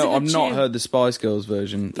 though. It is a good I've not tune. heard the Spice Girls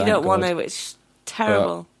version. You Thank don't want God. to. It's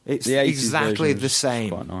terrible. It's The 80s exactly version the is same.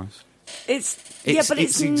 Quite nice. It's yeah, but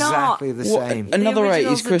it's not. exactly the same. Another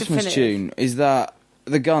original's 80s the Christmas definitive. tune is that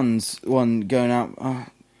the Guns one going out.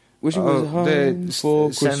 Which one was home for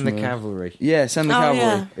Christmas? Send the Cavalry. Yeah, Send the Oh, Cavalry.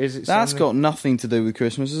 yeah. Is it That's Send got nothing to do with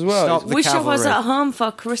Christmas as well. Stop It's- the Wish I was cavalry. at home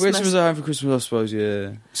for Christmas. Christmas at home for Christmas, I suppose,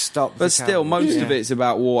 yeah. Stop. But the still, cavalry. most Yeah. of it's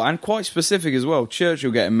about war, and quite specific as well.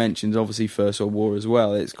 Churchill getting mentioned, obviously, First World War as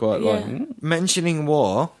well. It's quite like... Yeah. mentioning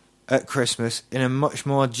war at Christmas in a much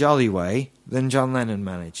more jolly way than John Lennon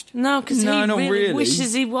managed. No, because No, he not really, really.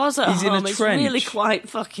 wishes he was at He's in a home. It's really trench. quite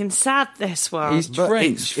fucking sad, this one. He's But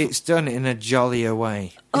trench. it's done in a jollier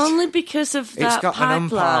way. Only because of that It's got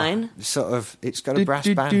pipeline. an umpire, it's got a brass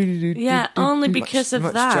band. Yeah, only because of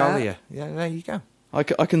much that. jollier. Yeah, there you go. I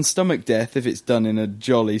can stomach death if it's done in a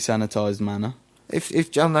jolly, sanitised manner.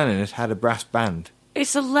 If John Lennon had a brass band.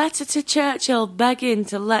 It's a letter to Churchill begging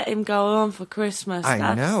to let him go home for Christmas.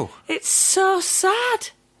 I know. It's so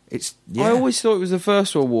sad. Yeah. I always thought it was the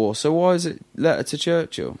First World War, so why is it letter to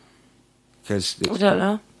Churchill? Because I don't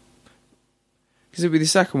know. Because it'd be the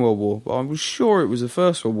Second World War, but I was sure it was the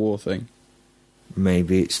First World War thing.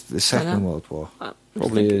 maybe it's the Second World War.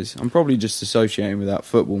 Probably is. I'm probably just associating with that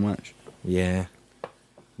football match. Yeah.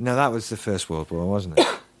 No, that was the First World War, wasn't it?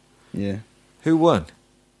 Yeah. Who won?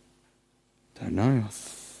 Don't know.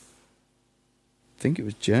 I think it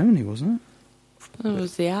was Germany, wasn't it? It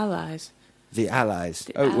was the Allies. The Allies.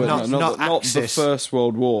 Oh, well, Not not the Axis. First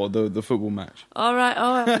World War, the football match. All right.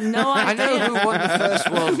 Oh, I have no I idea. know who won the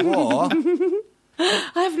First World War.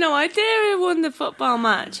 I have no idea who won the football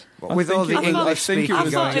match. With all the I English think it speaking I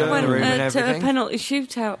was thought going it on in the room and went to a everything. penalty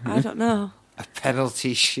shootout. I don't know. A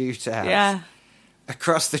penalty shootout. Yeah.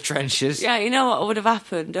 Across the trenches. Yeah, you know what would have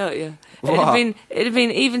happened, don't you? What? It'd have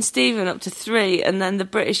been even Steven up to 3, and then the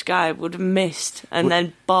British guy would have missed and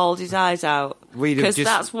then bawled his eyes out. We'd have Because just-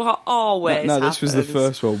 that's what always No, this was the happens.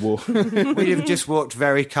 First World War. We'd have just walked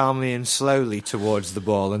very calmly and slowly towards the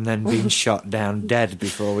ball and then been shot down dead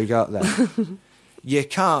before we got there. You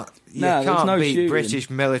can't No, there was no beat shooting. British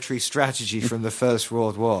military strategy from the First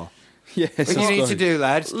World War. Yes, What you need to do,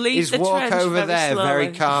 lads, Leave is the walk trench over very there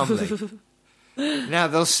very slowly. calmly. Now,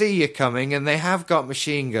 they'll see you coming and they have got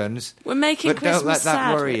machine guns. We're making But Christmas don't let that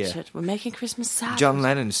sad, worry you. Richard. We're making Christmas sad. John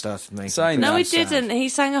Lennon started making Saying No, he Christmas sad. didn't. He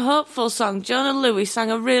sang a hopeful song. John and Louis sang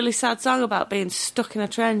a really sad song about being stuck in a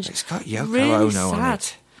trench. It's got Yoko really Ono sad. on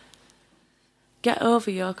it. Get over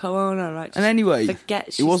Yoko Ono, right? And anyway, Forget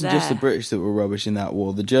it she's wasn't just the there. British that were rubbish in that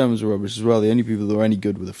war. The Germans were rubbish as well. The only people that were any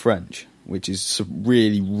good were the French, which is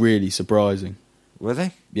really, really surprising. Were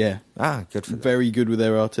they? Yeah. Ah, good for them. Very good with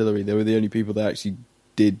their artillery. They were the only people that actually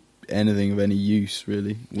did anything of any use,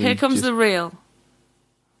 really. Here comes the reel.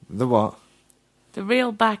 The what? The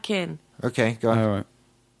reel back in. Okay, go on. All right.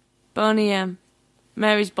 Boney M.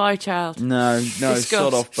 Mary's boy child. No, Discuss.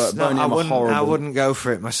 sod off, but No, Boney M are horrible. I wouldn't go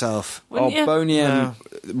for it myself. Wouldn't you? Boney M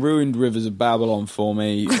No. ruined Rivers of Babylon for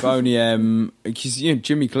me. Boney M, because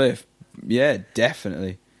Jimmy Cliff, yeah,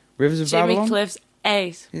 definitely. Rivers of Jimmy Babylon. Cliff's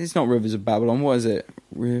ace. It's not Rivers of Babylon. What is it?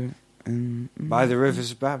 By the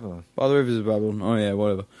rivers of Babylon. By the Rivers of Babylon. Oh yeah,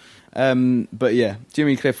 whatever. But yeah,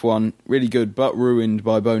 Jimmy Cliff one, really good, but ruined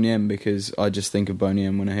by Boney M because I just think of Boney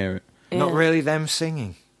M when I hear it. Yeah. Not really them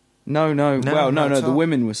singing. No. No, Well, not no. at The all.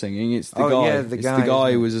 women were singing. It's the Oh, guy. yeah, the it's guy, the guy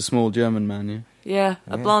isn't who it? was a small German man. Yeah. Yeah,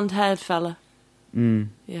 a Yeah. blonde-haired fella. Mm.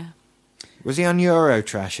 Yeah. Was he on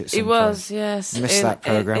Eurotrash at some He point? was, yes. Missed that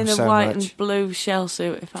programme in a so white much. and blue shell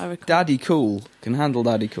suit, if I recall. Daddy Cool can handle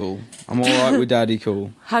Daddy Cool. I'm all right with Daddy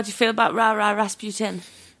Cool. How do you feel about Ra Ra Rasputin?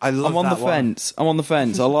 I love I'm on that the one. fence. I'm on the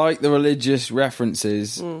fence. I like the religious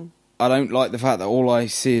references. Mm. I don't like the fact that all I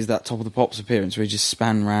see is that Top of the Pops appearance where he just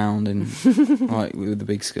span round and like with the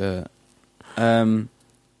big skirt.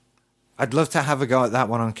 I'd love to have a go at that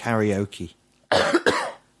one on karaoke.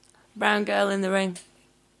 Brown girl in the ring.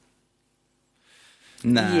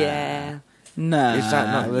 Nah. Yeah. Nah. Is that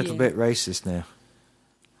not a little Yeah. bit racist now?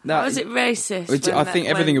 How is it racist? I think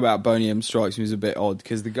everything about Boney M strikes me as a bit odd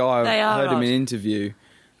because the guy They I are heard him odd. in an interview,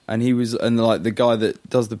 and like the guy that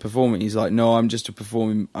does the performing, he's like, no, I'm just a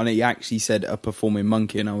performing, and he actually said a performing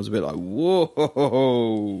monkey, and I was a bit like,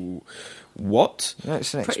 whoa, what? No,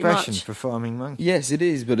 it's an Pretty expression, much. performing monkey. Yes, it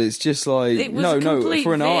is, but it's just like It was no, a complete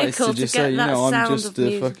for an artist vehicle to to just get say, that I'm sound just of a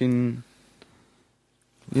music. fucking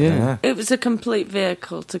yeah. It was a complete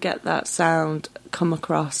vehicle to get that sound come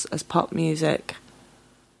across as pop music.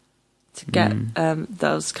 To get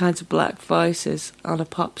those kinds of black voices on a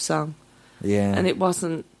pop song. Yeah. And it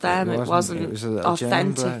wasn't them, it wasn't It was a little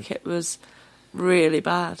German bloke. authentic, it was really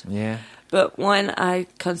bad. Yeah. But when I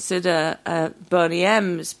consider Boney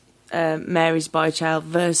M's Mary's Boy Child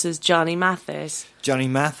versus Johnny Mathis, Johnny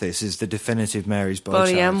Mathis is the definitive Mary's Boy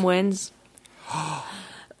Boney Child. M wins.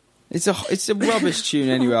 It's a rubbish tune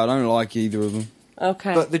anyway. I don't like either of them.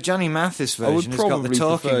 Okay. But the Johnny Mathis I would version has got the probably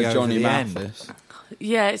talking prefer over Johnny the end. Mathis.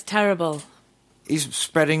 yeah, it's terrible. He's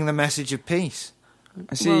spreading the message of peace.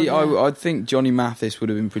 See, Well, yeah. I think Johnny Mathis would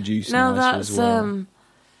have been produced No, nicer that's as well.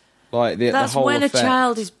 Like the that's whole when effect. a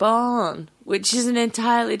child is born, which is an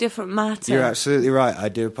entirely different matter. You're absolutely right. I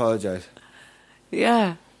do apologise.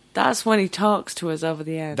 Yeah, that's when he talks to us over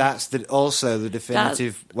the end. That's also the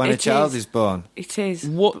definitive when a it child is. is born. It is.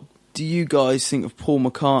 What do you guys think of Paul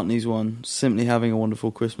McCartney's one, Simply Having a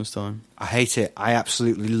Wonderful Christmas Time? I hate it. I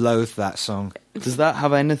absolutely loathe that song. Does that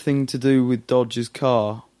have anything to do with Dodge's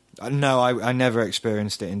car? No, I never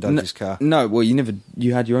experienced it in Dodge's car. No, well,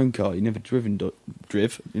 you had your own car. You never you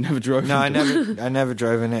never drove. No, I never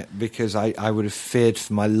drove in it because I would have feared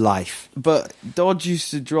for my life. But Dodge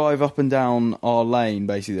used to drive up and down our lane,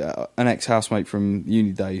 basically, an ex-housemate from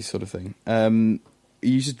uni days sort of thing. He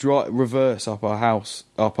used to reverse up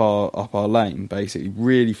our lane, basically,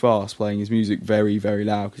 really fast, playing his music very, very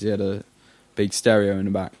loud because he had a big stereo in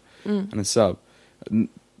the back and a sub.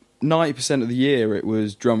 90% of the year it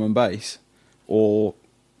was drum and bass, or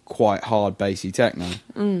quite hard bassy techno,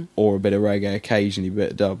 or a bit of reggae, occasionally a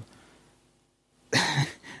bit of dub.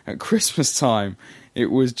 At Christmas time,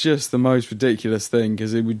 it was just the most ridiculous thing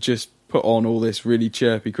because it would just put on all this really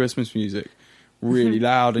chirpy Christmas music, really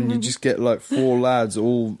loud, and you just get like 4 lads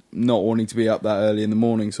all not wanting to be up that early in the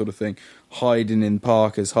morning sort of thing, hiding in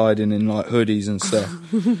parkas, hiding in like hoodies and stuff.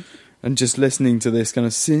 And just listening to this kind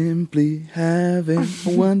of simply having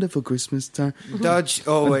a wonderful Christmas time. Dodge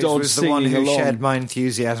always was the one who shared my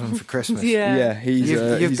enthusiasm for Christmas. Yeah,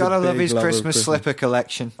 you've got to love his Christmas slipper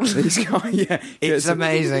collection. It's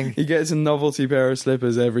amazing. He gets a novelty pair of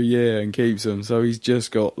slippers every year and keeps them, so he's just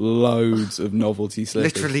got loads of novelty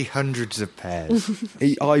slippers. Literally hundreds of pairs.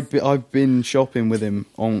 I've been shopping with him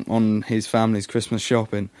on his family's Christmas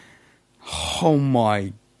shopping. Oh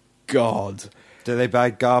my God. Do they buy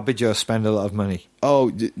garbage or spend a lot of money?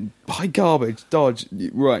 Oh, buy garbage, Dodge.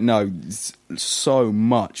 Right, no, it's so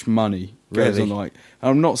much money. Really? Like,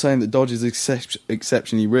 I'm not saying that Dodge is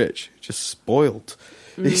exceptionally rich, just spoiled.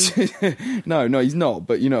 No, he's not.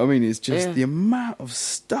 But you know what I mean. It's just the amount of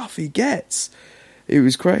stuff he gets. It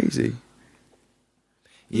was crazy.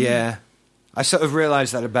 Yeah. I sort of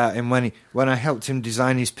realised that about him when I helped him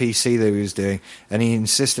design his PC that he was doing, and he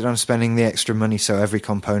insisted on spending the extra money so every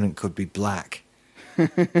component could be black.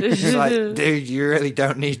 It's like, dude, you really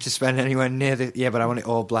don't need to spend anywhere near the... Yeah, but I want it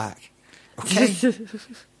all black. Okay.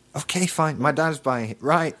 Okay, fine. My dad's buying it.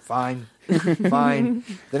 Right, fine. Fine.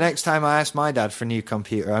 The next time I asked my dad for a new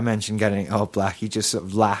computer, I mentioned getting it all black. He just sort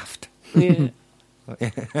of laughed. Yeah.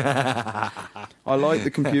 I like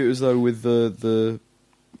the computers, though, with the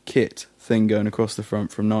kit thing going across the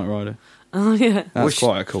front from Knight Rider. Oh, yeah. That's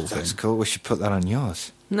quite a cool thing. That's cool. We should put that on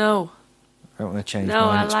yours. No. I don't want to change mine. No,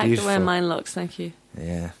 I It's like beautiful. the way mine looks, thank you.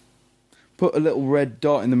 Yeah. Put a little red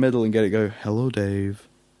dot in the middle and get it go, hello, Dave.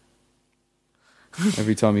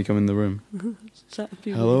 Every time you come in the room.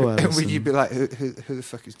 Hello, Alison. Would you be like, who the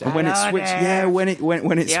fuck is Dave? And when it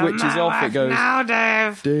when it switches off, it goes, now,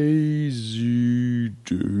 Dave. Daisy,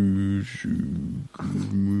 Daisy,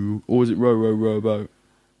 or was it Row, Row, Row Boat?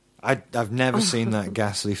 I've never seen that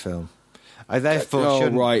ghastly film. I therefore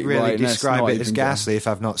shouldn't really describe it as ghastly if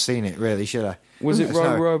I've not seen it, really, should I? Was it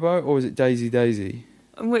Row, Row Boat, or was it Daisy, Daisy?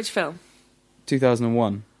 Which film?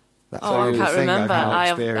 2001. That's I can't remember. I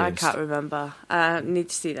experienced. can't remember. I need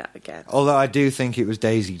to see that again. Although I do think it was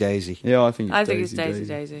Daisy, Daisy. Yeah, I think it's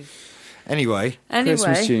Daisy. Anyway.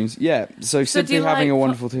 Christmas tunes. Yeah, so simply having a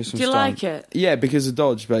wonderful Christmas time. Do you like it? Yeah, because of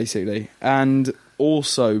Dodge, basically. And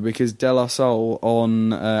also because De La Soul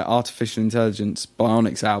on Artificial Intelligence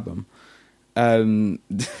Bionics album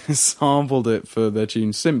sampled it for their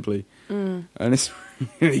tune Simply. And it's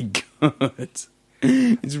really good.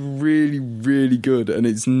 It's really, really good, and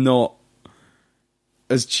it's not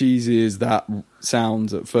as cheesy as that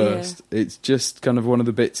sounds at first. Yeah. It's just kind of one of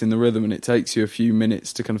the bits in the rhythm, and it takes you a few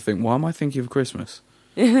minutes to kind of think, why am I thinking of Christmas?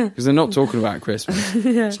 Because they're not talking about Christmas.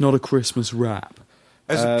 Yeah. It's not a Christmas rap.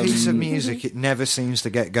 As a piece of music, it never seems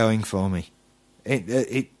to get going for me.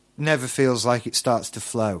 It never feels like it starts to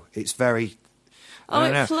flow. It's very...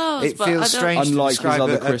 it flows. It feels strange. Unlike to his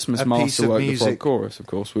other a Christmas masterwork, the Frog Chorus, of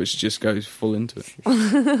course, which just goes full into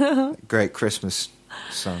it. Great Christmas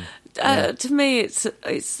song. To me,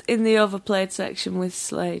 it's in the overplayed section with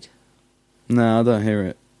Slade. No, I don't hear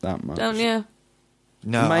it that much. Don't you?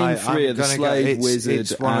 No, the main three are the Slade, Wizard,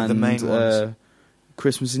 it's one and of the main ones.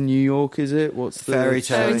 Christmas in New York, is it? What's the Fairy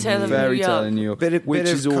Tale in New York, which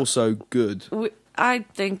is also good. I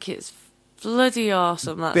think it's bloody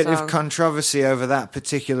awesome, that bit song. of controversy over that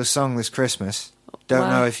particular song this Christmas. Don't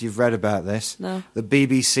know if you've read about this. No. The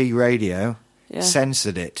BBC radio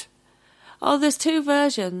censored it. Oh, there's 2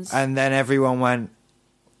 versions. And then everyone went,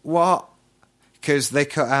 what? Because they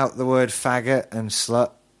cut out the word faggot and slut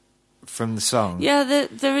from the song. Yeah,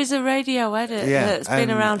 there is a radio edit that's been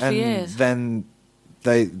around for years. Then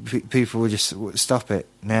people would just stop it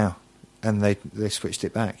now, and they switched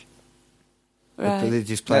it back. Right. They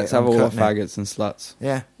just play Let's have all our faggots and sluts.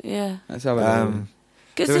 Yeah. Yeah. Let's have it.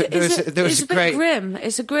 It's a bit grim.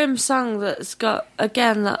 It's a grim song that's got,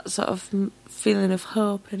 again, that sort of feeling of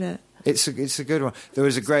hope in it. It's a good one. There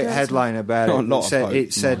was a great headline about it.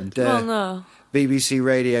 It said BBC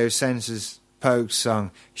Radio censors Pogue's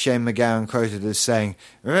song. Shane MacGowan quoted as saying,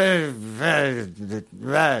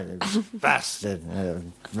 "Bastard."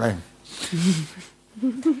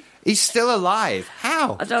 He's still alive.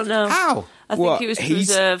 How? I don't know. How? I think he was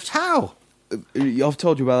preserved. How? I've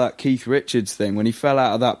told you about that Keith Richards thing when he fell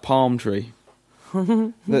out of that palm tree.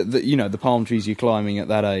 The palm trees you're climbing at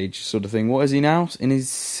that age, sort of thing. What is he now? In his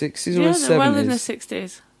 60s or his 70s? Well in the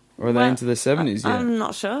 60s. Or are they into their 70s yet? I'm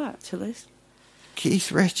not sure, actually.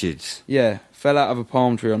 Keith Richards? Yeah, fell out of a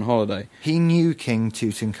palm tree on holiday. He knew King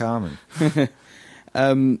Tutankhamun.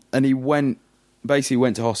 And he went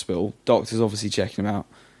to hospital. Doctor's obviously checking him out.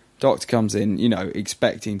 Doctor comes in,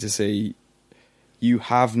 expecting to see, you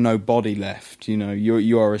have no body left.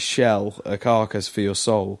 You are a shell, a carcass for your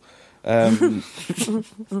soul. And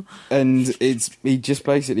he just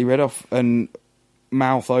basically read off, and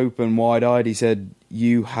mouth open, wide-eyed, he said,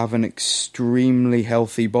 "You have an extremely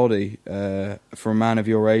healthy body. For a man of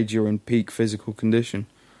your age, you're in peak physical condition."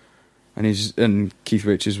 And Keith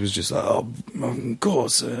Richards was just like, "Oh, of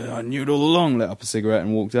course, I knew it all along," lit up a cigarette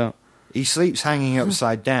and walked out. He sleeps hanging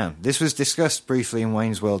upside down. This was discussed briefly in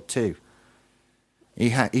Wayne's World 2.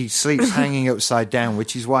 He sleeps hanging upside down,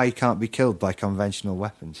 which is why he can't be killed by conventional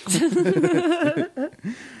weapons.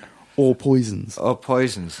 Or poisons.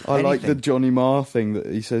 I like the Johnny Marr thing that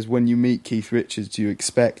he says, when you meet Keith Richards, you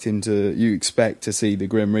expect to see the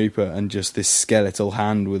Grim Reaper and just this skeletal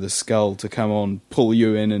hand with a skull to come on, pull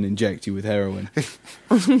you in and inject you with heroin.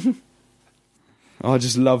 I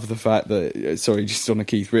just love the fact that, just on a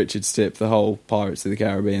Keith Richards tip, the whole Pirates of the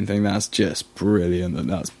Caribbean thing, that's just brilliant that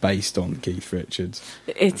that's based on Keith Richards.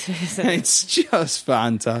 It is. It's just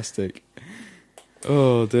fantastic.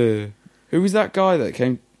 Oh dear. Who was that guy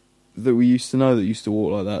that we used to know that used to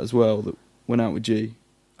walk like that as well, that went out with G?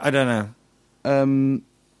 I don't know.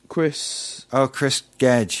 Chris... Oh, Chris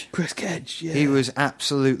Gedge. Chris Gedge, yeah. He was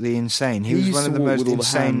absolutely insane. He was one of the most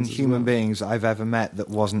insane human beings I've ever met that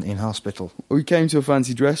wasn't in hospital. We came to a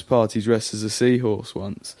fancy dress party dressed as a seahorse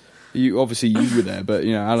once. You were there, but,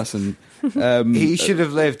 Alison... he should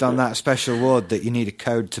have lived on that special ward that you need a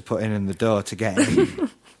code to put in the door to get in.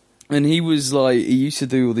 And he was he used to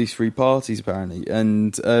do all these free parties, apparently,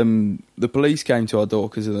 and the police came to our door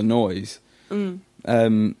because of the noise.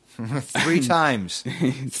 3 times.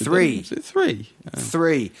 3. Three. Oh.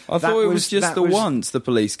 3. I thought it was just once the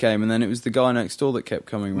police came, and then it was the guy next door that kept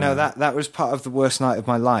coming around. No, that was part of the worst night of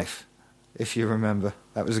my life, if you remember.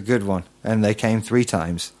 That was a good one. And they came 3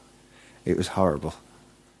 times. It was horrible.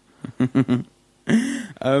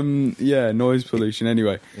 Noise pollution.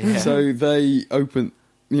 Anyway, So they opened...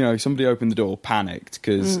 somebody opened the door, panicked,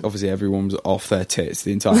 because obviously everyone was off their tits.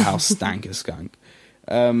 The entire house stank of skunk.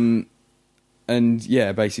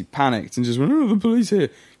 Basically panicked and just went, "Oh, the police here."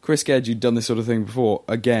 Chris Gedge, who'd done this sort of thing before,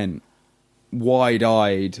 again,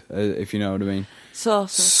 wide-eyed, if you know what I mean.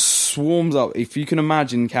 Swarms up. If you can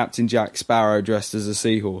imagine Captain Jack Sparrow dressed as a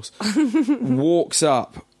seahorse, walks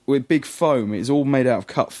up with big foam. It's all made out of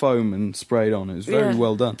cut foam and sprayed on. It was very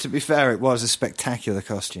well done. To be fair, it was a spectacular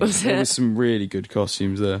costume. There was some really good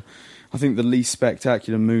costumes there. I think the least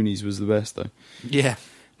spectacular Moonies was the best, though. Yeah.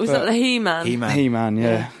 Was that the He-Man? He-Man,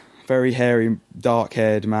 yeah. Very hairy,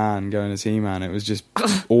 dark-haired man going as He-Man. It was just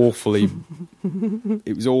awfully...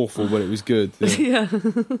 It was awful, but it was good. Yeah.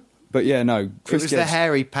 But no. Chris Gedge, the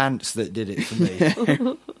hairy pants that did it for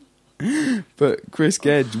me. But Chris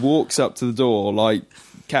Gedge walks up to the door like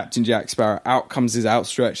Captain Jack Sparrow. Out comes his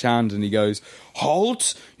outstretched hand and he goes,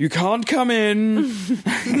 "Halt! You can't come in!"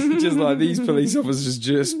 Just like these police officers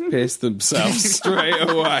just pissed themselves straight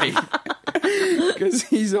away. Because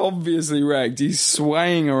he's obviously wrecked. He's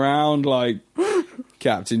swaying around like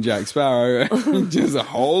Captain Jack Sparrow. Just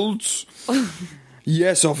halt.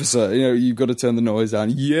 "Yes, officer." You've got to turn the noise down.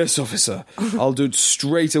 "Yes, officer. I'll do it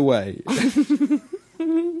straight away."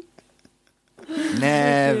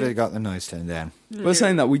 Never got the noise turned down. But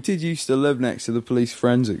saying that, we did used to live next to the police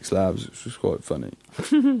forensics labs, which was quite funny.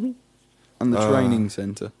 And the training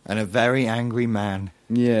centre. And a very angry man.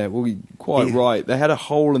 Yeah, well, quite right. They had a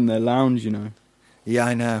hole in their lounge, Yeah,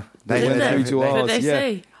 I know. Did they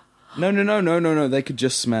see? No. They could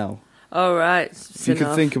just smell. Oh, right. You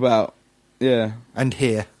could think about... Yeah. And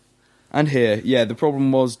hear. Yeah. The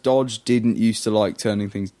problem was Dodge didn't used to like turning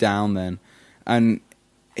things down then. And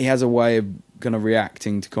he has a way of kind of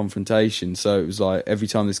reacting to confrontation. So it was like every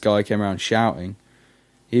time this guy came around shouting,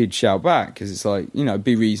 he'd shout back because it's like,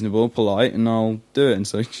 be reasonable, polite, and I'll do it. And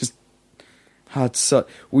so he just had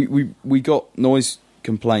we got noise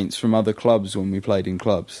complaints from other clubs when we played in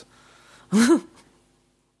clubs. I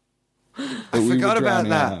forgot about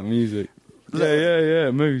that. Music.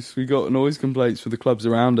 Yeah, Moose. We got noise complaints for the clubs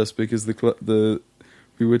around us because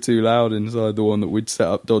we were too loud inside the one that we'd set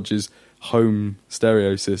up Dodge's home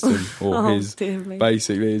stereo system, or his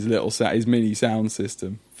mini sound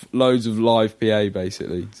system. Loads of live PA,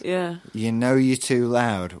 basically. Yeah. You know you're too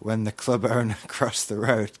loud when the club owner across the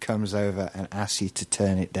road comes over and asks you to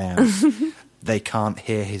turn it down. They can't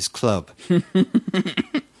hear his club.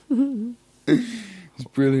 It's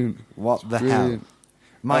brilliant. What the hell?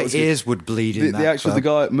 My ears would bleed in that club. The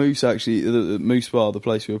guy at Moose, actually, the Moose Bar, the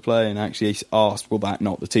place we were playing, actually asked, will that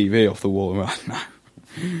knock the TV off the wall? I'm like,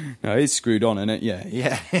 no, it's screwed on, isn't it?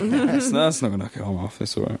 Yeah. That's not going to knock it off.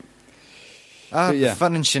 It's all right.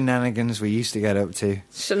 Fun and shenanigans we used to get up to.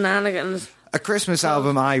 Shenanigans. A Christmas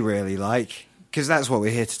album I really like, because that's what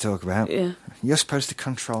we're here to talk about. Yeah. You're supposed to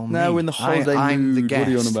control me. No, we're in the holiday I'm mood. the guest. What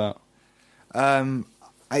are you on about?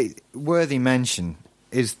 Worthy mention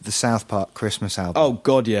is the South Park Christmas album. Oh,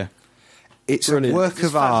 God, yeah. It's brilliant. A work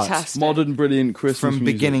of art. Modern, brilliant Christmas from music.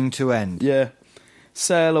 beginning to end. Yeah.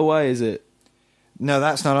 Sail Away, is it? No,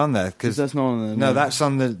 that's not on there. Cause that's not on there. No, that's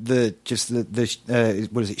on the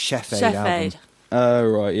what is it, Chef Aid album. Oh,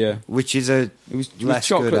 right, yeah. Which is a less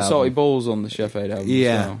chocolate good salty album. balls on the Chef Aid album.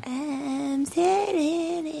 Yeah.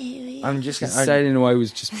 I'm just Sailing Away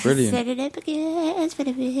was just brilliant. I'd like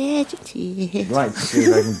to see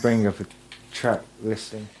if I can bring up a track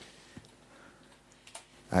listing.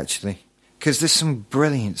 Actually, because there's some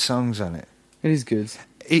brilliant songs on it. It is good.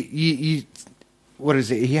 What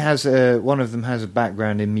is it? He has one of them has a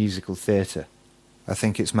background in musical theatre. I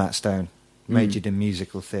think it's Matt Stone, majored in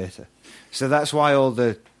musical theatre. So that's why all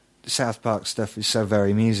the South Park stuff is so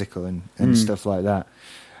very musical and stuff like that.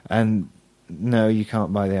 And no, you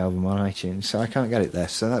can't buy the album on iTunes, so I can't get it there.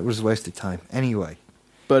 So that was a waste of time. Anyway,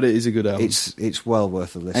 but it is a good album. It's well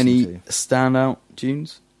worth a listen to. Any standout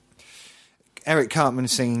tunes? Eric Cartman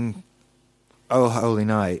singing "Oh Holy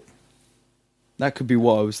Night." That could be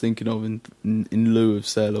what I was thinking of in lieu of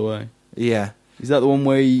Sail Away. Yeah. Is that the one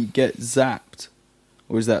where you get zapped?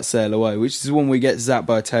 Or is that Sail Away? Which is the one where you get zapped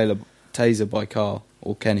by a taser by Carl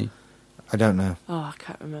or Kenny? I don't know. Oh, I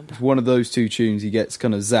can't remember. One of those two tunes, he gets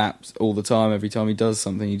kind of zapped all the time. Every time he does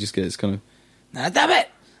something, he just gets kind of, nah, damn it!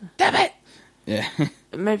 Yeah.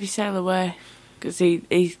 Maybe Sail Away. Because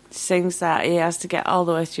he sings that. He has to get all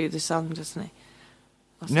the way through the song, doesn't he?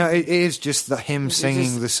 No, it is just him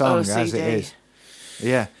singing the song OCD. As it is.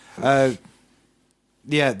 Yeah.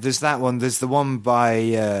 There's that one. There's the one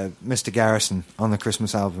by Mr. Garrison on the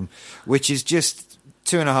Christmas album, which is just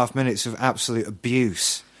 2.5 minutes of absolute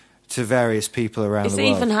abuse to various people around the world.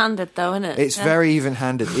 It's even-handed, though, isn't it? It's very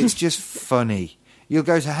even-handed. It's just funny. You'll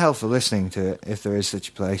go to hell for listening to it, if there is such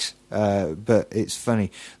a place. But it's funny.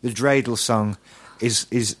 The Dreidel song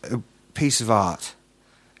is a piece of art.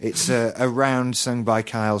 It's a round sung by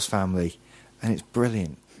Kyle's family, and it's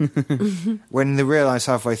brilliant. When they realise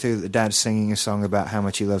halfway through that the dad's singing a song about how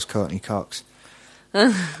much he loves Courtney Cox,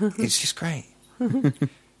 it's just great. What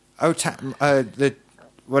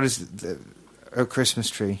is it? A Christmas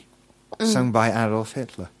Tree, sung by Adolf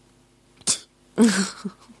Hitler.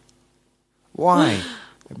 Why?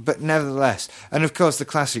 But nevertheless, and of course the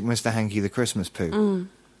classic Mr. Hanky the Christmas Poo,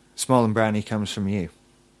 Small and Brownie Comes From You.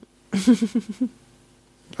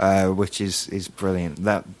 Which is brilliant.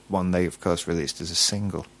 That one they, of course, released as a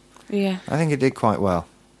single. Yeah. I think it did quite well.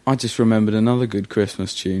 I just remembered another good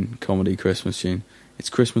Christmas tune, comedy Christmas tune. It's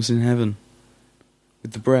Christmas in Heaven,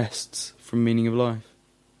 with the breasts from Meaning of Life.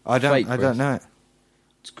 I don't know it.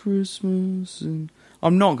 It's Christmas and...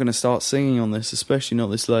 I'm not going to start singing on this, especially not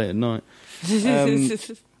this late at night.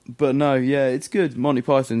 But no, yeah, it's good. Monty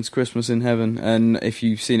Python's Christmas in Heaven, and if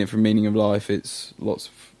you've seen it from Meaning of Life, it's lots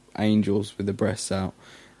of angels with the breasts out.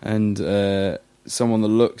 And someone that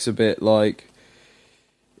looks a bit like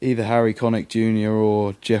either Harry Connick Jr.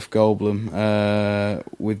 or Jeff Goldblum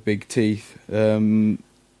with big teeth,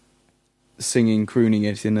 singing, crooning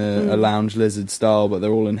it in a lounge lizard style, but they're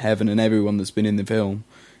all in heaven, and everyone that's been in the film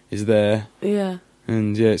is there. Yeah.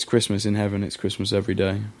 And yeah, it's Christmas in Heaven. It's Christmas every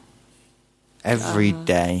day. Every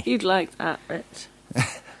day. You'd like that, Rich.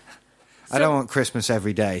 I don't want Christmas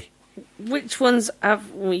every day. Which ones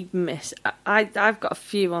have we missed? I've got a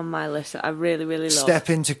few on my list that I really, really love. Step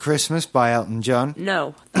Into Christmas by Elton John.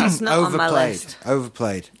 No, that's not on my list.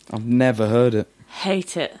 Overplayed. I've never heard it.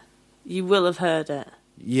 Hate it. You will have heard it.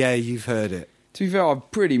 Yeah, you've heard it. To be fair, I've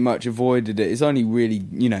pretty much avoided it. It's only really,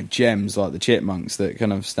 gems like the Chipmunks that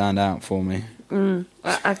kind of stand out for me.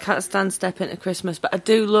 I can't stand Step Into Christmas, but I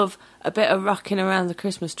do love a bit of Rocking Around the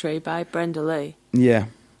Christmas Tree by Brenda Lee. Yeah.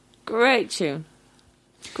 Great tune.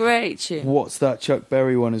 Great tune. What's that Chuck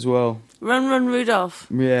Berry one as well? Run, Run, Rudolph.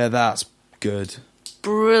 Yeah, that's good.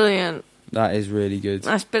 Brilliant. That is really good.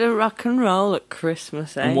 Nice bit of rock and roll at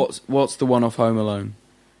Christmas, eh? And what's the one off Home Alone?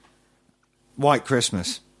 White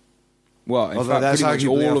Christmas. Well, in Although fact, that's pretty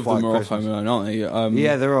much arguably all off of them White are off Christmas. Home Alone, aren't they?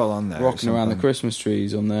 Yeah, they're all on there. Rocking at Around the some point. Christmas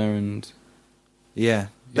trees on there, and Yeah,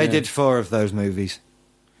 they Yeah. did 4 of those movies.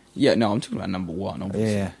 yeah, no, I'm talking about number 1,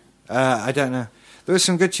 obviously. Yeah. I don't know. There were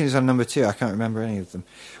some good tunes on number 2. I can't remember any of them.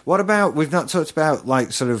 What about, we've not talked about,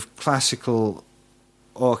 like, sort of classical,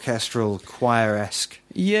 orchestral, choir-esque.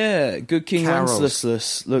 Yeah, Good King Carols.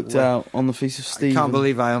 Wenceslas looked Well, out on the Feast of I Stephen. can't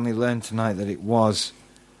believe I only learned tonight that it was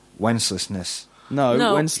Wenceslessness. No,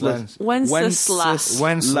 No. Wenceslas. Wenceslas.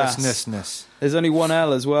 Wenceslessness. There's only one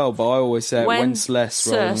L as well, but I always say it Wenceslas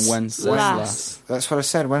rather than Wenceslas. Wenceslas. That's what I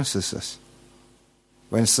said, Wenceslas.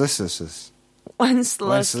 Wenceslas.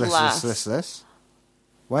 Wenceslas.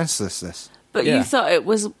 Wenceslas. But Yeah. you thought it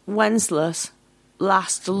was Wenceslas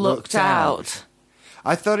last looked out.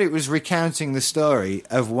 I thought it was recounting the story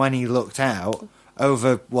of when he looked out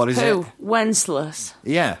over, what is Who? it? Wenceslas.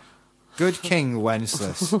 Yeah. Good King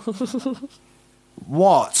Wenceslas.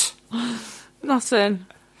 What? Nothing.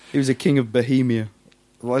 He was a king of Bohemia.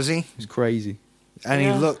 Was he? He was crazy. And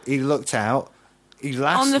Yeah. he looked out. He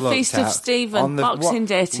last On the looked Feast of out Stephen, on the- Boxing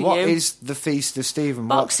Day to What you. is the Feast of Stephen?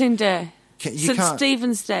 What- Boxing Day. You St. can't-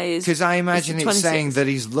 Stephen's Day is... Because I imagine is the it's saying 26th. that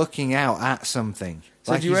he's looking out at something.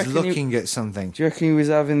 So like do you he's reckon looking at something. Do you reckon he was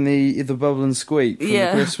having the bubble and squeak from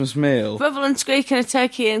Yeah. the Christmas meal? Bubble and squeak and a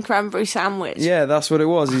turkey and cranberry sandwich. Yeah, that's what it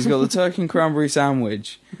was. He's got the turkey and cranberry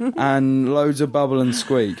sandwich and loads of bubble and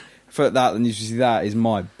squeak. For that, then you see that is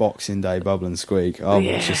my Boxing Day bubble and squeak. I will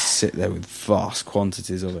Yeah. just sit there with vast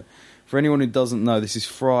quantities of it. For anyone who doesn't know, this is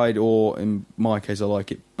fried, or in my case, I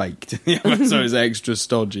like it baked in the oven, so it's extra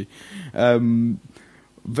stodgy.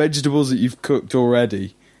 Vegetables that you've cooked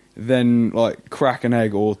already, then like crack an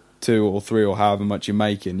egg or 2 or 3 or however much you're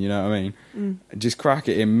making, you know what I mean? Just crack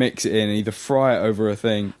it in, mix it in, either fry it over a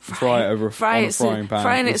thing, fry it over on a frying pan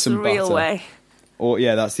Frying with it's some the real butter. way. Or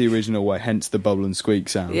yeah, that's the original way, hence the bubble and squeak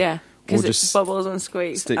sound. Yeah, Or because it just bubbles and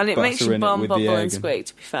squeaks. stick And it makes butter you in it bomb with the bubble egg and and- squeak,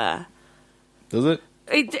 to be fair. Does it?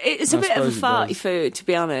 It's a I bit of a suppose it farty does. food, to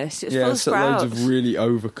be honest. It's full Yeah, of it's sprouts. loads of really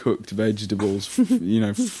overcooked vegetables,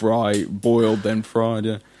 boiled then fried,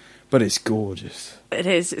 yeah. But it's gorgeous. It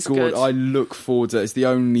is, it's Good. good. I look forward to it. It's the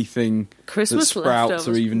only thing Christmas that sprouts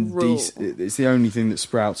leftovers are even rule. decent. It's the only thing that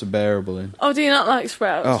sprouts are bearable in. Oh, do you not like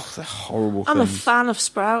sprouts? Oh, they're horrible I'm a things. fan of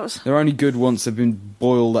sprouts. They're only good once they've been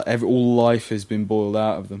boiled. All life has been boiled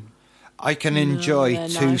out of them. I can enjoy they're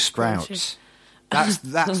 2 nice, sprouts. That's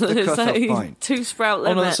the It's cut-off like point. 2 sprout Oh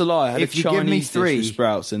limit. no, that's a lie. I had If a you give me Chinese dish 3 with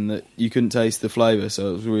sprouts in that you couldn't taste the flavour, so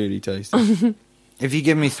it was really tasty. If you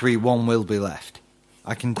give me 3, 1 will be left.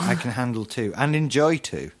 I can handle 2 and enjoy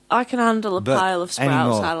 2. I can handle a But pile of sprouts.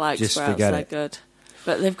 anymore, I like just sprouts. forget They're it. good.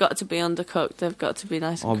 But they've got to be undercooked. They've got to be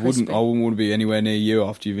nice and I wouldn't crispy. want to be anywhere near you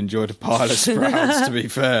after you've enjoyed a pile of sprouts. To be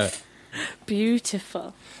fair,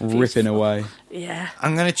 Beautiful. ripping Beautiful. away. Yeah.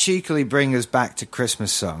 I'm going to cheekily bring us back to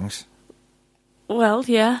Christmas songs Well,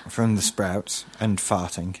 yeah. from the Sprouts and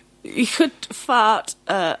farting. You could fart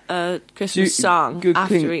a Christmas song Good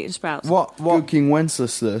after King- eating sprouts. What? Good King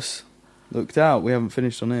Wenceslas looked out. We haven't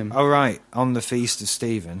finished on him. Oh, right, on the Feast of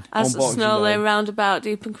Stephen. As on the Boxing snow lay Day. round about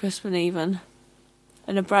deep and crisp and even,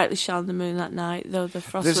 and a brightly shone the moon that night, though the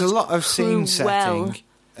frost There's a was lot of scene cruel. setting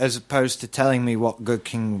as opposed to telling me what Good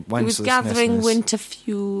King He was Wenceslas gathering is. winter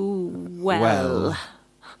fuel. Well.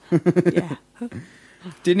 Yeah.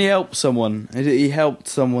 Didn't he help someone? He helped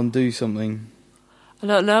someone do something. I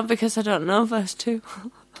don't know because I don't know verse 2.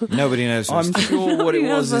 Nobody knows. I'm sure what it He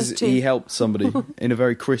was knows is us too. he helped somebody in a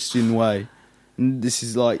very Christian way. And this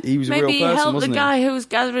is like he was a Maybe real he person, helped the wasn't guy who was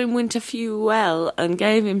gathering winter fuel and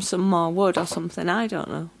gave him some more wood or something. I don't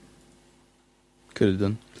know. he? Could have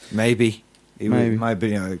done. Maybe. He Maybe. might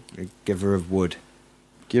be a giver of wood.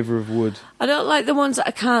 Giver of wood. I don't like the ones that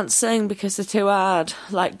I can't sing because they're too hard.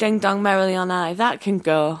 Like Ding Dong Merrily on High. That can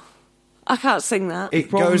go. I can't sing that. It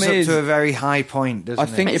problem goes up is- to a very high point, doesn't I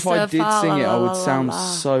it? think It's if I the did fa sing it, la I la would la sound la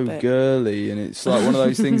so bit. girly, and it's like one of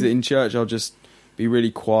those things that in church I'll just be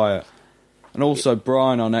really quiet. And also,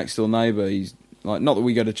 Brian, our next door neighbour, he's like, not that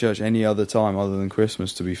we go to church any other time other than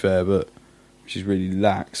Christmas, to be fair, but which is really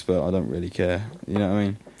lax, but I don't really care. You know what I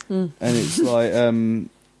mean? And it's like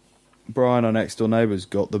Brian, our next door neighbour's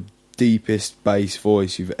got the deepest bass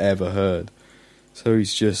voice you've ever heard. So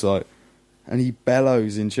he's just like, and he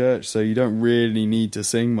bellows in church, so you don't really need to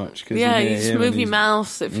sing much. Cause Yeah, you're you near just him move and your he's-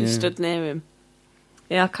 mouth if you yeah. stood near him.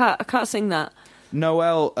 Yeah, I can't sing that.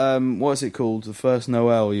 Noel, what's it called? The first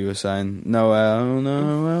Noel you were saying.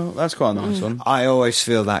 Noel. That's quite a nice one. I always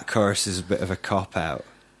feel that chorus is a bit of a cop-out.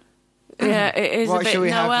 Yeah, it is a bit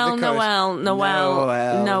Noel.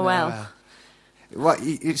 What?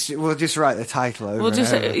 We'll just write the title over.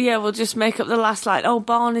 We'll just make up the last line. Oh,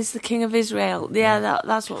 born is the King of Israel. Yeah,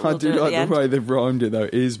 that's what we'll do. I do like the way they've rhymed it though.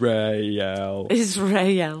 Israel.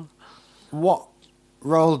 What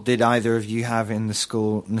role did either of you have in the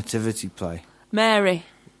school nativity play? Mary.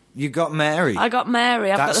 You got Mary. I got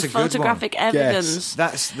Mary. I've got the photographic evidence.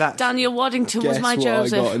 That's Daniel Waddington was my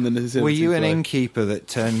Joseph. I got in the nativity Were you an play. innkeeper that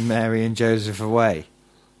turned Mary and Joseph away?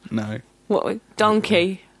 No. What?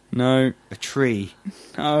 Donkey. No. A tree.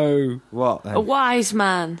 No. What then? A wise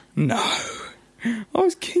man. No. I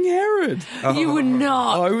was King Herod. You were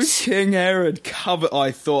not. I was King Herod.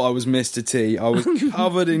 I thought I was Mr. T. I was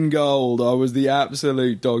covered in gold. I was the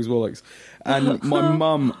absolute dog's bollocks. And my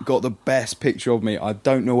mum got the best picture of me. I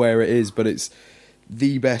don't know where it is, but it's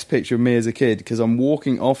the best picture of me as a kid because I'm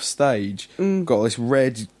walking off stage, got this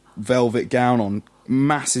red velvet gown on,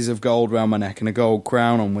 masses of gold around my neck and a gold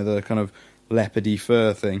crown on with a kind of leopardy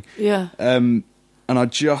fur thing. Yeah. And I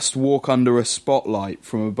just walk under a spotlight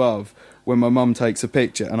from above when my mum takes a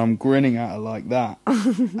picture and I'm grinning at her like that.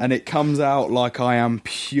 And it comes out like I am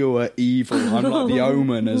pure evil. I'm like the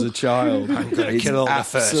Omen as a child. I'm going to kill all the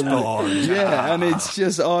firstborn. Yeah, and it's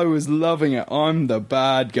just, I was loving it. I'm the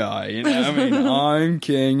bad guy, you know what I mean? I'm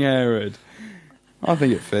King Herod. I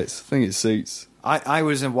think it fits. I think it suits. I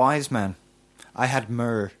was a wise man. I had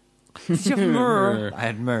myrrh. Did you have myrrh? I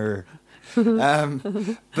had myrrh. But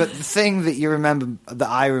the thing that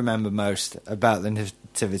I remember most about the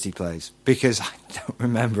nativity plays, because I don't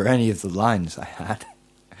remember any of the lines I had.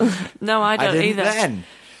 No, I don't either. Then.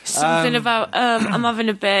 Something about I'm having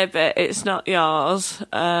a baby. It's not yours.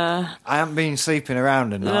 I haven't been sleeping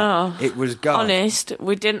around enough. No, it was God. Honest,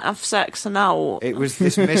 we didn't have sex now. It was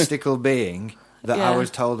this mystical being that I was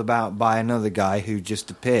told about by another guy who just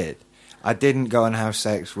appeared. I didn't go and have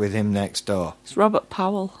sex with him next door. It's Robert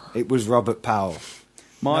Powell. It was Robert Powell.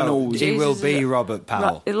 He will be Robert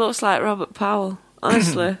Powell. It looks like Robert Powell.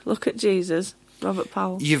 Honestly, look at Jesus. Robert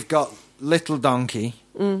Powell. You've got Little Donkey,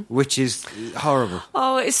 which is horrible.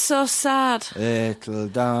 Oh, it's so sad. Little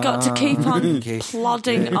Donkey. Got to keep on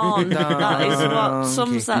plodding on. That is what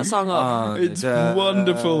sums that song up. It's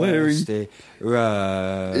wonderful hearing.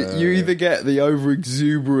 You either get the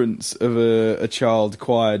over-exuberance of a child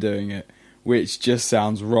choir doing it, which just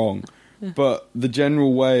sounds wrong, but the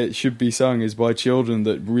general way it should be sung is by children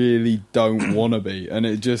that really don't want to be, and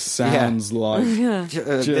it just sounds like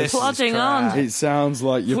just plodding on. It sounds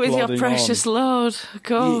like you're with your precious load.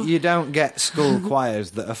 Go. You don't get school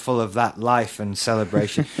choirs that are full of that life and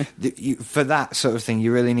celebration. For that sort of thing,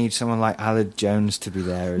 you really need someone like Aled Jones to be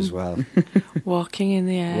there as well. Walking in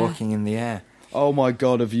the air. Walking in the air. Oh my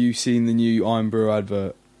God, have you seen the new Irn-Bru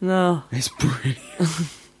advert? No. It's brilliant.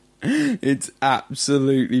 It's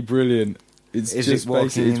absolutely brilliant. It's just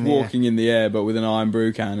basically walking in the air, but with an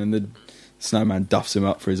Irn-Bru can, and the snowman duffs him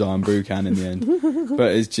up for his Irn-Bru can in the end.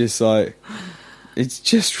 But it's just like, it's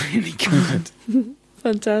just really good.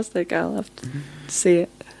 Fantastic. I'll have to see it.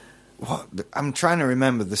 What? I'm trying to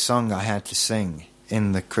remember the song I had to sing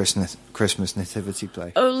in the Christmas nativity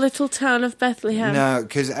play. Oh, Little Town of Bethlehem. No,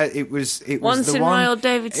 because it was Once the in one, Royal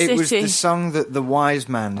David City. It was the song that the wise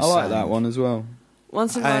man sang. I like that one as well.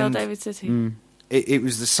 Once in Royal David City. It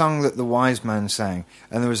was the song that the wise man sang,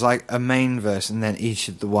 and there was like a main verse, and then each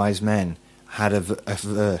of the wise men had a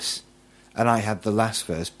verse, and I had the last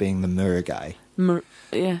verse being the mirror guy.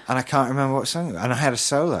 Yeah. And I can't remember what song, and I had a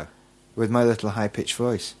solo with my little high-pitched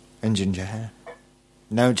voice and ginger hair.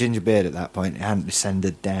 No ginger beard at that point; it hadn't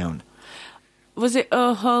descended down. Was it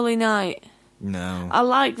Oh Holy Night? No. I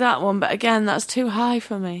like that one, but again, that's too high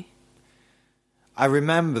for me. I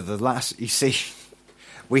remember the last. You see.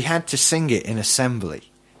 We had to sing it in assembly,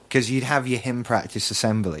 because you'd have your hymn practice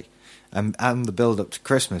assembly, and the build-up to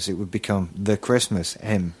Christmas, it would become the Christmas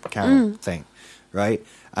hymn carol thing, right?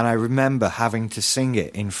 And I remember having to sing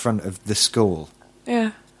it in front of the school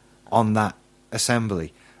on that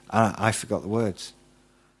assembly, and I forgot the words.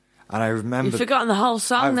 And I remember... You've forgotten the whole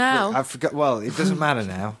song now. I forgot. Well, it doesn't matter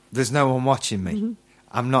now. There's no one watching me.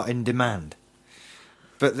 I'm not in demand.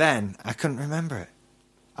 But then, I couldn't remember it.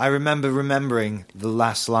 I remember remembering the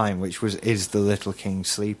last line, which was, "Is the little king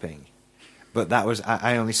sleeping?" But that was,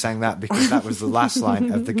 I only sang that because that was the last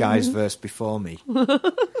line of the guy's verse before me. I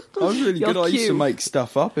was really good. I used to make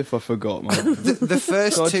stuff up if I forgot, man. The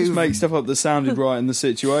first so two... I just make stuff up that sounded right in the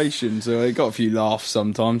situation, so I got a few laughs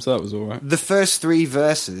sometimes, so that was all right. The first three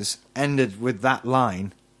verses ended with that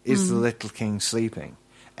line, "Is the little king sleeping?"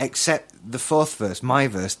 except the fourth verse. My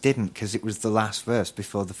verse didn't, because it was the last verse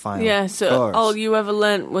before the final so chorus. all you ever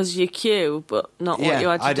learnt was your cue, but not what you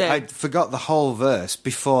had to do. I forgot the whole verse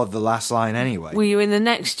before the last line anyway. Were you in the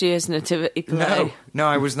next year's nativity play? No,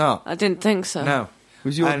 I was not. I didn't think so. No.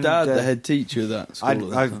 Was your dad the head teacher of that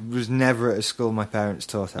school? I was never at a school my parents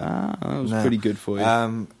taught at. That was pretty good for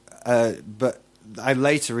you. But I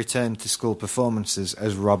later returned to school performances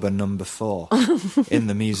as Robber Number 4 in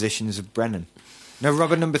The Musicians of Brennan. No,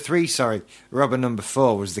 Robber Number 3, sorry. Robber Number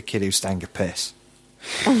 4 was the kid who stank a piss.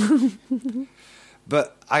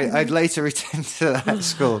 But I'd later returned to that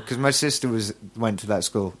school because my sister went to that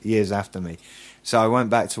school years after me. So I went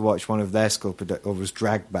back to watch one of their school or was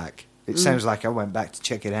dragged back. It sounds like I went back to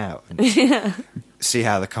check it out and see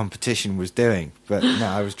how the competition was doing. But no,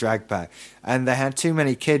 I was dragged back. And they had too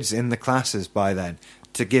many kids in the classes by then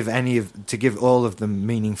to give all of them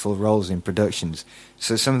meaningful roles in productions.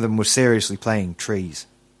 So some of them were seriously playing trees.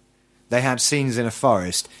 They had scenes in a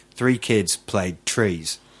forest, 3 kids played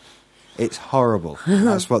trees. It's horrible.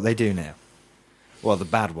 That's what they do now. Well, the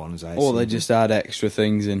bad ones, I assume. Or they just add extra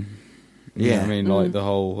things in. You know what I mean, like the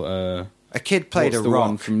whole... a kid played what's a the rock.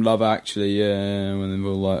 one from Love Actually, when they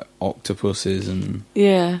were like octopuses and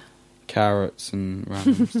carrots and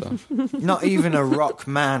random stuff. Not even a rock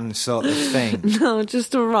man sort of thing. No,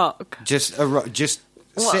 just a rock. Just a rock. Just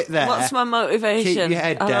sit there. What's my motivation? Keep your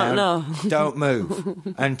head down. I don't know. Don't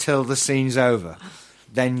move until the scene's over.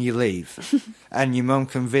 Then you leave. And your mum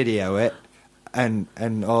can video it and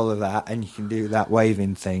all of that, and you can do that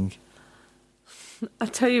waving thing. I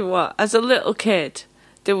tell you what, as a little kid,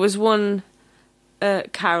 there was one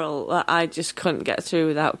carol that I just couldn't get through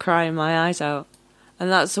without crying my eyes out,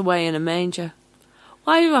 and that's Away in a Manger.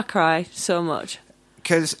 Why do I cry so much?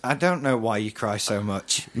 Because I don't know why you cry so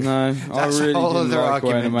much. No, I really didn't like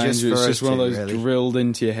Away in a Manger. It's just one of those really drilled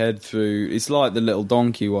into your head through. It's like the little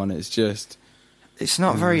donkey one. It's just... It's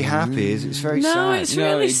not very happy, is it? It's very sad. No, it's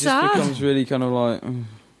really sad. It just becomes really kind of like...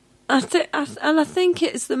 I think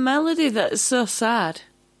it's the melody that's so sad.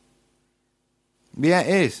 Yeah,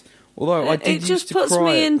 it is. Although I did it just puts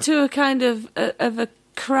me into a kind of a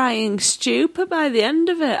crying stupor by the end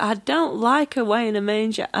of it. I don't like Away in a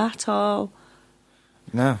Manger at all.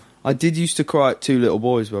 No. I did used to cry at Two Little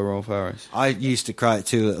Boys by Rolf Harris. I used to cry at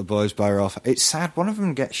Two Little Boys by Rolf. It's sad. One of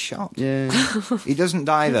them gets shot. Yeah. He doesn't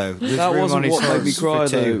die, though. That wasn't what made me cry,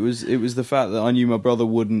 though. It was the fact that I knew my brother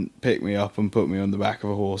wouldn't pick me up and put me on the back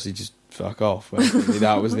of a horse. He'd just fuck off. Basically.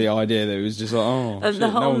 That was the idea. That it was just like, and shit,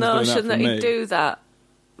 the whole notion that he'd he'd do that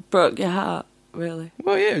broke your heart, really.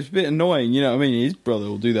 Well, yeah, it was a bit annoying. You know what I mean? His brother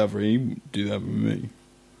will do that for him. He wouldn't do that for me.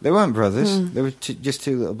 They weren't brothers. They were just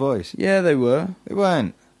 2 little boys. Yeah, they were. They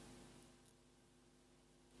weren't.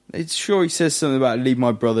 It's sure he says something about leave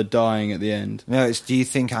my brother dying at the end. No, it's do you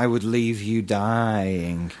think I would leave you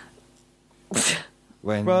dying?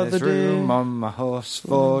 When Brother there's room dear, on my horse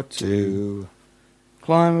for 2.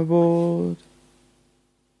 Climb aboard.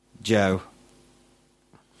 Joe.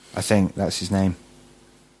 I think that's his name.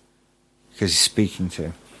 Because he's speaking to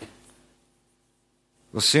him.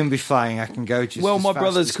 We'll soon be flying. I can go just well, as my fast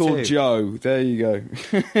brother's as called 2. Joe. There you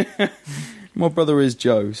go. My brother is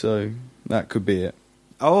Joe, so that could be it.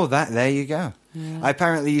 Oh, there you go. Yeah. I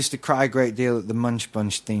apparently used to cry a great deal at the Munch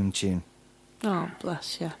Bunch theme tune. Oh,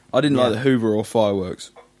 bless you. I didn't like the Hoover or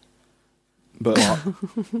Fireworks. But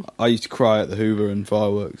I used to cry at the Hoover and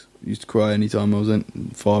Fireworks. I used to cry any time I was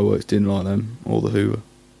in Fireworks, didn't like them, or the Hoover.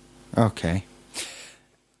 Okay.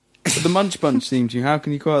 But the Munch Bunch theme tune, how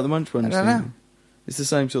can you cry at the Munch Bunch I don't know. It's the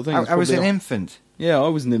same sort of thing. I was an infant. Yeah, I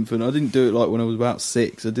was an infant. I didn't do it like when I was about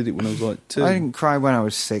 6. I did it when I was like 2. I didn't cry when I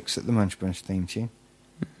was 6 at the Munch Bunch theme tune.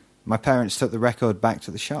 My parents took the record back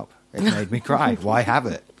to the shop. It made me cry. Why have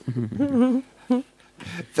it?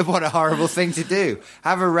 What a horrible thing to do.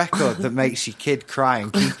 Have a record that makes your kid cry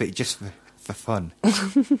and keep it just for fun.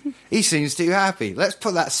 He seems too happy. Let's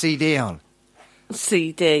put that CD on.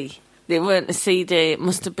 CD. It weren't a CD. It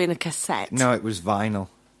must have been a cassette. No, it was vinyl.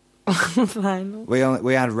 Vinyl.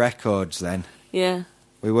 We had records then. Yeah.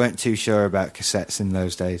 We weren't too sure about cassettes in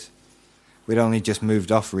those days. We'd only just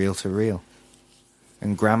moved off reel to reel.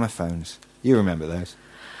 And gramophones. You remember those?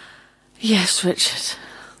 Yes, Richard.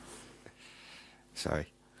 Sorry.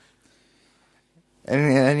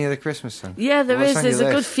 Any other Christmas songs? Yeah, there What's is. on There's your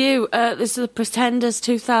a good list? few. This is the Pretenders,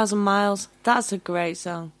 2,000 Miles. That's a great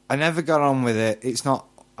song. I never got on with it. It's not...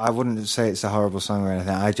 I wouldn't say it's a horrible song or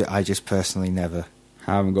anything. I just personally never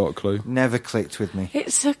Haven't got a clue. clicked with me.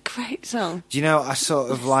 It's a great song. Do you know, I sort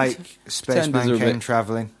of like Spaceman Pretenders are a Came bit-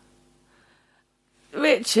 Travelling.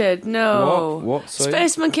 Richard, no. What? Sorry?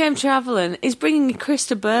 Spaceman Came Travelling is bringing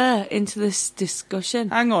Krista Burr into this discussion.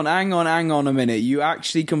 Hang on a minute. You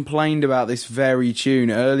actually complained about this very tune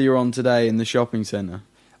earlier on today in the shopping centre.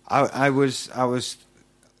 I was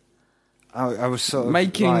sort of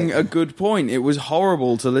making a good point. It was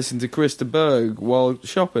horrible to listen to Krista Berg while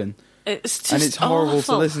shopping. It's just and it's horrible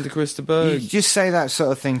awful. to listen to Krista Berg. You just say that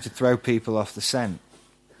sort of thing to throw people off the scent.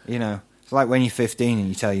 You know, it's like when you're 15 and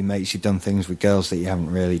you tell your mates you've done things with girls that you haven't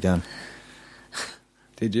really done.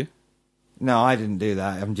 Did you? No, I didn't do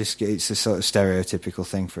that. It's a sort of stereotypical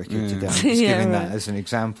thing for a kid to do. I'm just giving that as an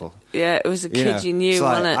example. Yeah, it was a kid you knew,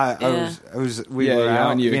 like, wasn't it? We were out,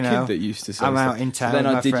 I knew a kid that used to say I'm stuff. out in town. Then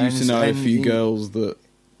I did friends, used to know a few girls that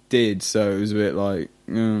did, so it was a bit like,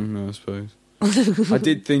 no, I suppose. I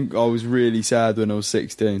did think I was really sad when I was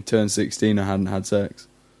 16, turned 16, I hadn't had sex.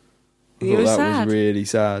 You were that sad? was really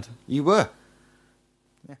sad. You were?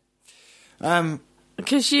 Yeah.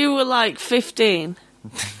 Because you were like 15.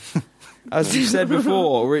 As you said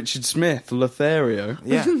before, Richard Smith, Lothario.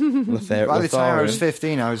 Yeah. By the time I was Lothario.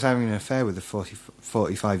 15, I was having an affair with a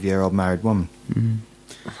 45-year-old married woman. Mm.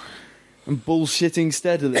 And bullshitting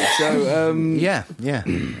steadily. So, yeah,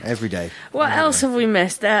 every day. What else have we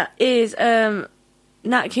missed? There is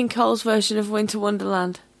Nat King Cole's version of Winter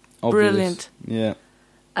Wonderland. Obvious. Brilliant. Yeah.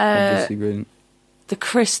 Obviously brilliant. The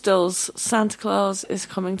Crystals, Santa Claus is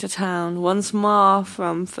Coming to Town once more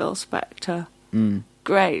from Phil Spector.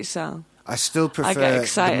 Great song. I still prefer I get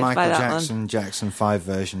excited the by Michael that one. Jackson 5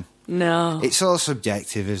 version. No. It's all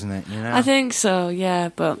subjective, isn't it? You know? I think so, yeah,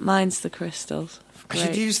 but mine's the Crystals. I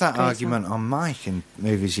should use that argument on Mike in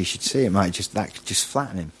movies you should see. That could just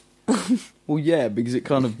flatten him. Well, yeah, because it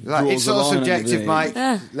kind of draws it's a all line subjective, under it. Mike.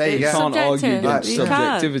 Yeah, there you You go. can't argue against You can't.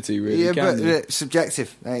 subjectivity, really, Yeah, can but you?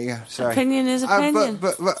 subjective. There you go. Sorry. Opinion is opinion.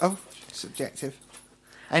 But subjective.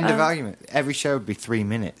 End of argument. Every show would be 3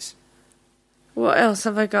 minutes. What else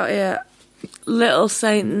have I got here? Little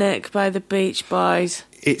Saint Nick by the Beach Boys.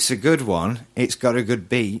 It's a good one. It's got a good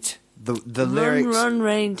beat. The Run, lyrics. Run,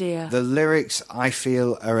 Reindeer. The lyrics, I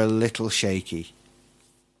feel, are a little shaky.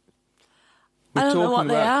 I don't know what Talking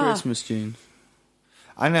they about are. Christmas tune.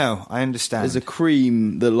 I know. I understand. There's a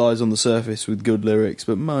cream that lies on the surface with good lyrics,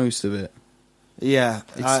 but most of it. Yeah,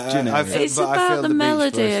 It's generic. It's but I about feel the Beach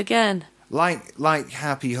melody Boys. again. Like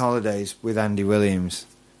Happy Holidays with Andy Williams,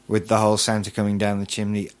 with the whole Santa coming down the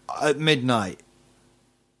chimney at midnight.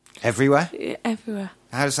 Everywhere? Yeah, everywhere.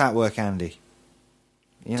 How does that work, Andy?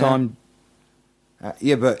 You know? Time.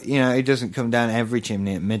 Yeah, but, he doesn't come down every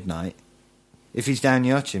chimney at midnight. If he's down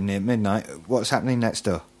your chimney at midnight, what's happening next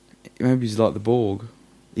door? Maybe he's like the Borg.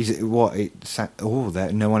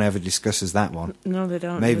 No one ever discusses that one. No, they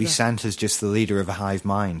don't. Maybe do they? Santa's just the leader of a hive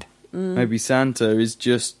mind. Maybe Santa is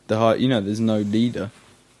just the high. There's no leader.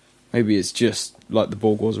 Maybe it's just like the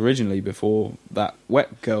Borg was originally before that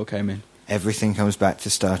wet girl came in. Everything comes back to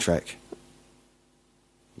Star Trek.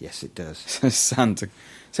 Yes, it does. Santa.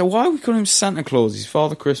 So why are we calling him Santa Claus? He's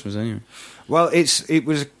Father Christmas anyway.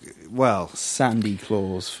 Well, Sandy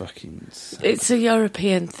Claus, fucking. Santa. It's a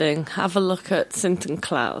European thing. Have a look at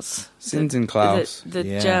Sinterklaas. Sinterklaas. The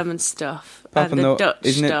German stuff. Papa and the Noel, Dutch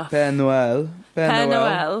isn't stuff. it Père Noël? Père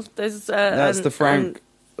Noël. There's, That's the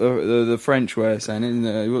French way of saying it, isn't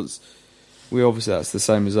it? Obviously that's the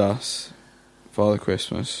same as us. Father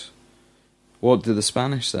Christmas. What do the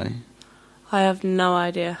Spanish say? I have no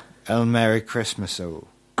idea. El Merry Christmas, El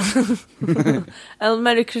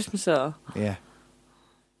Merry Christmas. Yeah.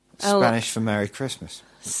 Spanish for Merry Christmas.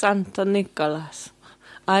 Santa Nicolas.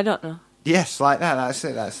 I don't know. Yes, like that. That's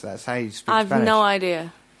it. That's how you speak I have Spanish. no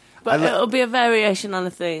idea. But it'll be a variation on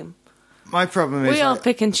a theme. My problem is... We all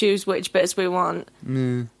pick and choose which bits we want.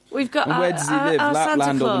 We've got And where does he live? our Santa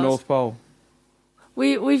Lapland or the Claus. North Pole?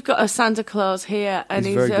 We've got a Santa Claus here, and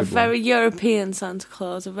He's he's a very a good very European Santa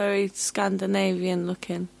Claus, a very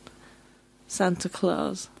Scandinavian-looking Santa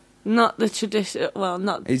Claus. Not the traditional. Well,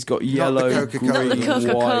 not. He's got yellow, Coca-Cola. green, Not the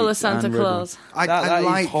Coca-Cola white, Santa and red. Claus. That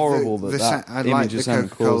like is horrible that I image like of the Santa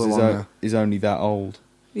Coca-Cola Claus one, though. is only that old.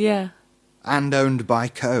 Yeah. And owned by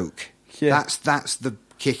Coke. Yeah. That's the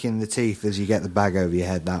kick in the teeth as you get the bag over your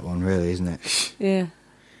head, that one, really, isn't it? Yeah.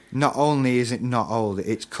 Not only is it not old,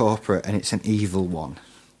 it's corporate and it's an evil one.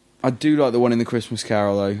 I do like the one in the Christmas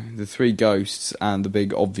Carol, though. The three ghosts and the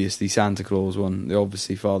big, obviously, Santa Claus one. The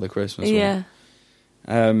obviously Father Christmas Yeah.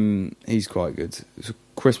 one. He's quite good. It's a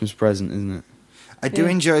Christmas present, isn't it? I do Yeah.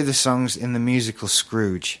 enjoy the songs in the musical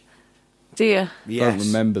Scrooge. Do you? I Yes. don't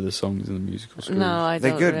remember the songs in the musical Scrooge. No, I don't.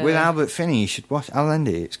 They're good. Really. With Albert Finney, you should watch. I'll lend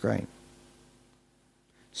it. It's great.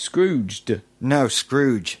 Scrooged. No,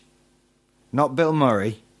 Scrooge. Not Bill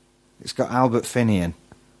Murray. It's got Albert Finney in.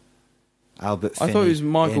 Albert I Finney. thought it was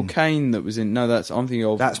Michael Caine that was in. No, I'm thinking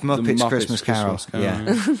of That's Muppets Christmas Carol.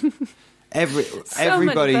 Yeah.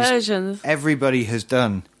 Many versions. Everybody has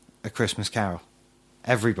done a Christmas Carol.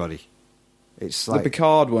 Everybody. It's like the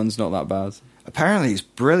Picard one's not that bad. Apparently, it's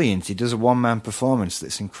brilliant. He does a one-man performance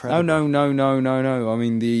that's incredible. Oh no! I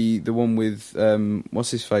mean the one with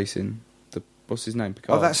what's his face in what's his name?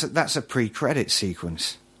 Picard. Oh, that's a pre-credit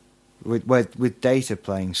sequence with Data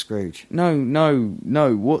playing Scrooge.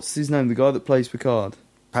 No. What's his name? The guy that plays Picard.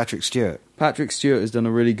 Patrick Stewart. Patrick Stewart has done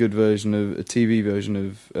a really good version of a TV version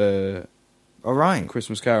of. All right,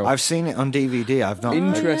 Christmas Carol. I've seen it on DVD. I've not.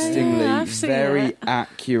 Interestingly, very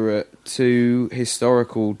accurate to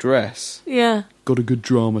historical dress. Yeah. Got a good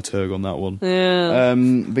dramaturg on that one. Yeah.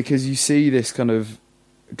 Because you see this kind of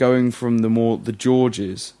going from the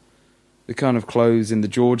Georges, the kind of clothes in the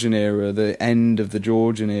Georgian era, the end of the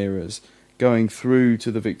Georgian eras, going through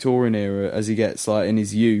to the Victorian era as he gets like in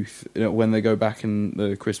his youth, when they go back in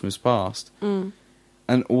the Christmas past. Mm.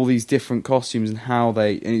 And all these different costumes and how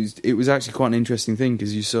it was actually quite an interesting thing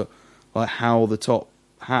because you saw like how the top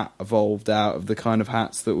hat evolved out of the kind of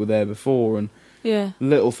hats that were there before and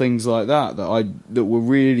little things like that were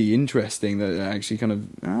really interesting that actually kind of,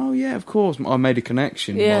 oh yeah, of course, I made a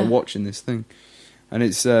connection while watching this thing. And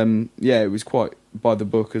it's, it was quite by the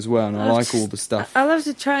book as well, and I like all the stuff. I'll have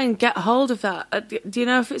to try and get hold of that. Do you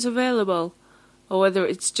know if it's available? Or whether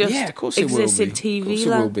it's just of course existed TV TV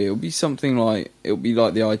land? It will be. It'll be something like the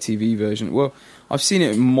ITV version. Well, I've seen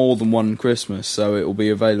it more than one Christmas, so it will be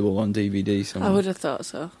available on DVD somewhere. I would have thought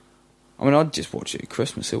so. I mean, I'd just watch it at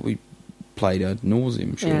Christmas. It'll be played ad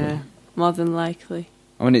nauseum, surely. Yeah, more than likely.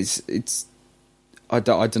 I mean, it's. I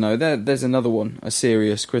don't know. There's another one, A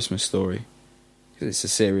Serious Christmas Story, because it's a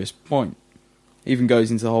serious point. It even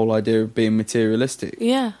goes into the whole idea of being materialistic.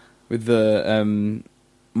 Yeah. With the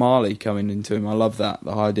Marley coming into him, I love that,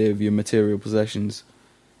 the idea of your material possessions.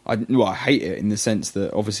 I hate it in the sense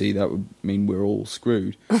that obviously that would mean we're all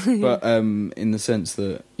screwed, but in the sense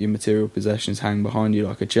that your material possessions hang behind you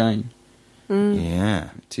like a chain.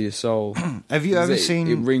 Yeah, to your soul. Have you ever seen?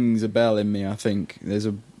 It rings a bell in me. I think there's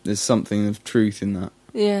something of truth in that.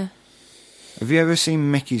 Yeah. Have you ever seen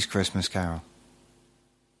Mickey's Christmas Carol?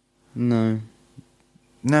 No.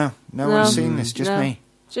 No one's seen this. Just me.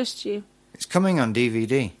 Just you. It's coming on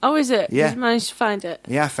DVD. Oh, is it? Yeah. Did you manage to find it?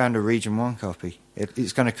 Yeah, I found a Region 1 copy.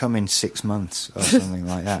 It's going to come in 6 months or something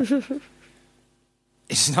like that.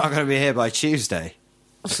 It's not going to be here by Tuesday,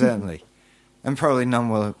 certainly. And probably none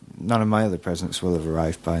of my other presents will have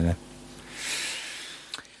arrived by then.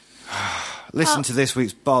 Listen to this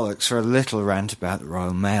week's bollocks for a little rant about the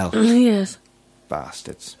Royal Mail. Yes.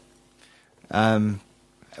 Bastards.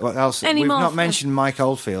 What else? We've not mentioned Mike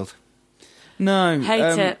Oldfield. No.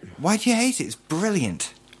 Hate it. Why do you hate it? It's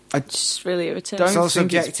brilliant. It's just really irritating. It's all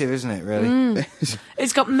subjective, isn't it, really?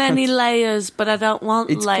 It's got many layers, but I don't want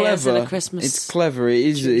layers in a Christmas. It's clever. It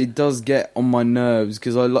is. It does get on my nerves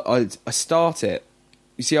because I start it.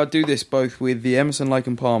 You see, I do this both with the Emerson, Lake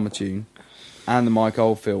and Palmer tune and the Mike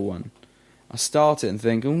Oldfield one. I start it and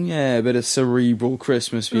think, oh yeah, a bit of cerebral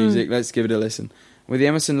Christmas music. Let's give it a listen. With the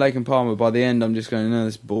Emerson, Lake and Palmer, by the end, I'm just going, no,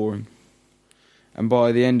 that's boring. And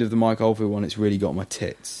by the end of the Mike Oldfield one, it's really got my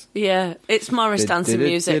tits. Yeah, it's Morris dancing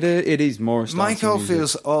music. It is Morris dancing Mike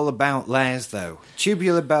Oldfield's all about layers, though.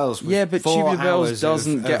 Tubular Bells. Yeah, but Tubular Bells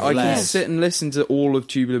doesn't get. I can sit and listen to all of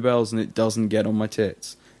Tubular Bells, and it doesn't get on my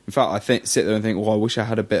tits. In fact, sit there and think, well, I wish I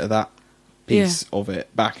had a bit of that piece of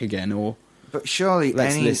it back again, or. But surely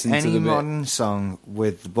any modern song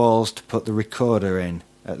with the balls to put the recorder in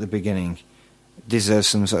at the beginning deserves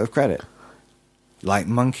some sort of credit. Like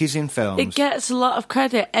Monkeys in Films. It gets a lot of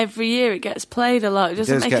credit every year. It gets played a lot. It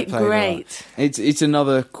doesn't make it great. It's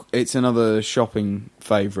another shopping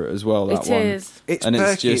favourite as well, that one. It is. It's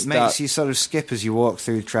perky. It makes you sort of skip as you walk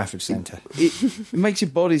through the Trafford Centre. It makes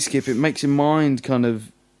your body skip. It makes your mind kind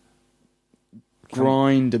of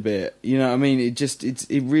grind a bit. You know what I mean?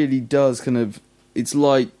 It really does kind of... It's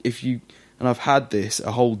like if you... And I've had this,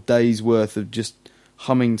 a whole day's worth of just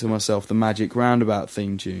humming to myself the Magic Roundabout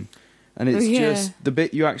theme tune. And it's just the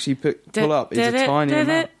bit you actually pull up is a tiny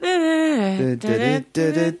amount. And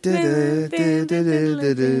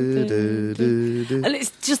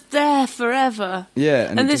it's just there forever. Yeah,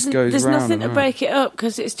 and it just goes there's round nothing and to round. break it up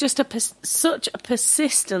because it's just such a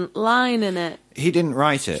persistent line in it. He didn't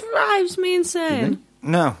write it. It drives me insane.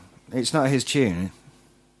 No, it's not his tune.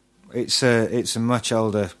 It's a much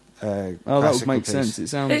older. That would make sense.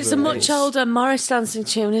 It's a much older Morris dancing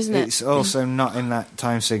tune, isn't it? It's also not in that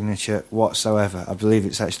time signature whatsoever. I believe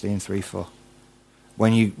it's actually in 3/4.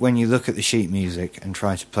 when you look at the sheet music and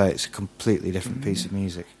try to play it, it's a completely different piece of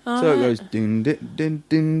music. So it goes din din din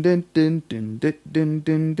din din din din din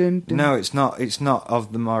din din. No, it's not. It's not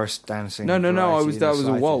of the Morris dancing. No. variety That was a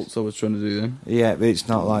slightest. waltz I was trying to do then. Yeah, but it's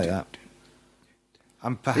not like that.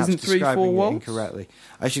 I'm perhaps Isn't 3/4 describing it waltz? incorrectly.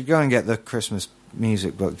 I should go and get the Christmas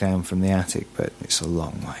music book down from the attic, but it's a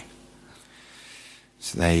long way.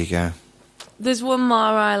 So there you go. There's one more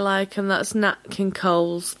I like, and that's Nat King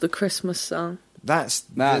Cole's "The Christmas Song." That's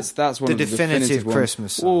one the of the definitive ones.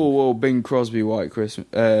 Christmas song. Whoa, Bing Crosby, White Christmas.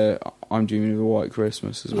 I'm Dreaming of a White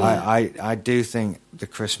Christmas as well. I do think the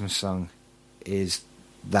Christmas song is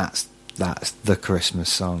that's the Christmas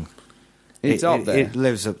song. It's up there. It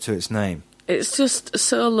lives up to its name. It's just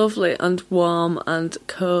so lovely and warm and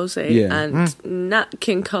cosy, Yeah. and Nat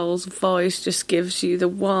King Cole's voice just gives you the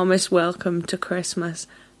warmest welcome to Christmas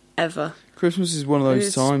ever. Christmas is one of those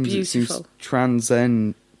It's times that seems beautiful.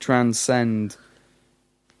 to transcend.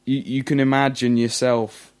 You can imagine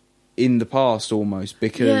yourself in the past almost,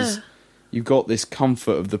 because you've got this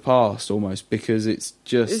comfort of the past almost, because it's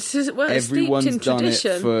just It's everyone's steeped in done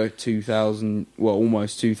tradition. it for 2,000, well,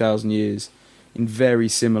 almost 2,000 years in very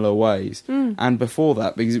similar ways. And before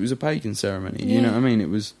that, because it was a pagan ceremony, you know what I mean? It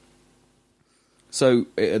was. So,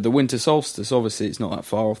 the winter solstice, obviously it's not that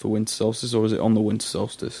far off the winter solstice, or is it on the winter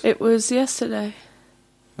solstice? It was yesterday.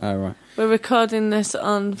 Oh, right. We're recording this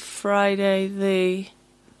on Friday the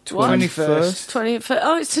 21st. 20th.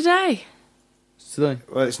 Oh, it's today. It's today.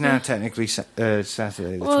 Well, it's now technically Saturday the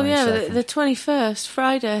 22nd. Well, yeah, the 21st,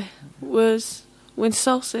 Friday, was winter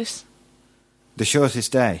solstice. The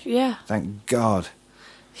shortest day. Yeah. Thank God.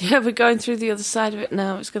 Yeah, we're going through the other side of it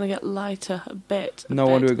now. It's going to get lighter a bit. No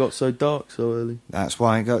wonder it got so dark so early. That's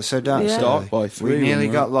why it got so dark. Yeah. so Dark early. by 3. We nearly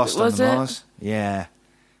wasn't got it? lost Was on the it? Mars. Yeah.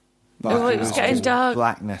 Well, it was getting just dark.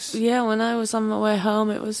 Blackness. Yeah, when I was on my way home,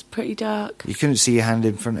 it was pretty dark. You couldn't see your hand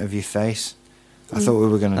in front of your face. I thought we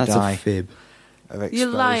were going to That's die a fib. of exposure.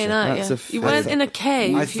 You're lying, aren't That's you? a You fact. weren't in a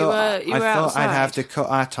cave. I you thought, were I thought outside. I'd have to cut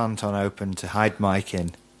our tauntaun open to hide Mike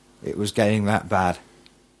in. It was getting that bad.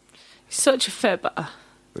 Such a fibber.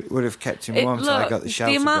 It would have kept him warm until I got the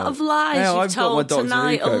shelter the amount built. of lies Hell, you've I've got my told Doctor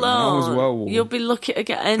tonight Who coat, man. I was well alone, warm. you'll be lucky to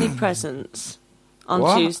get any presents on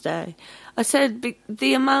What? Tuesday. I said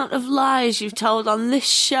the amount of lies you've told on this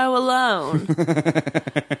show alone,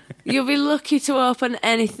 you'll be lucky to open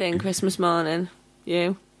anything Christmas morning.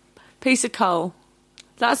 You. Piece of coal.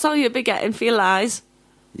 That's all you'll be getting for your lies.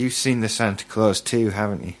 You've seen the Santa Claus too,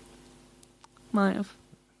 haven't you? Might have.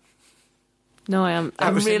 No, I am. I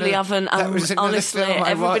That was really another- haven't. that was another Honestly, film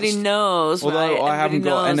I everybody watched. knows. Although right? I haven't Everybody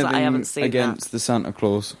got knows that I haven't anything seen against the Santa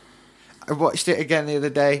Claus. I watched it again the other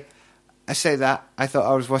day. I say that. I thought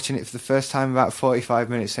I was watching it for the first time about 45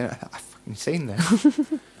 minutes in. I've fucking seen this.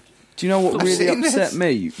 Do you know what I've really seen upset this.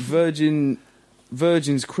 me?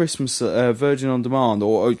 Virgin's Christmas, Virgin on Demand,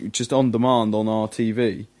 or just on demand on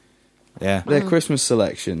RTV. Yeah. Their Christmas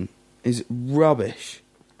selection is rubbish.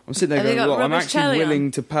 I'm sitting there Have they going, got look, I'm rubbish actually telly willing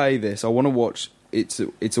on? to pay this. I want to watch It's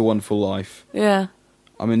a Wonderful Life. that. Yeah.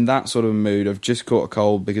 I'm in that sort of mood. I've just caught a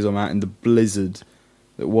cold because I'm out in the blizzard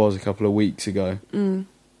that was a couple of weeks ago.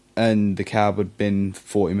 And the cab had been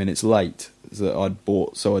 40 minutes late that I'd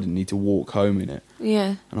bought, so I didn't need to walk home in it.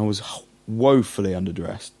 Yeah. And I was woefully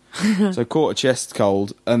underdressed. So I caught a chest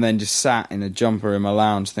cold and then just sat in a jumper in my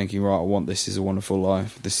lounge thinking, right, I want This Is a Wonderful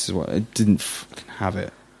Life. This is what... It didn't fucking have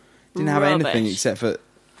it. Didn't have anything Rubbish. except for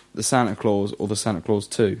the Santa Claus or the Santa Claus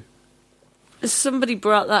 2. Somebody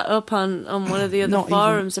brought that up on one of the other Not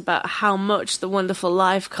forums about how much The Wonderful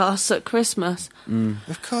Life costs at Christmas.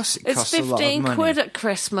 Of course it It's costs a lot of 15 money. quid at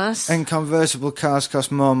Christmas. And convertible cars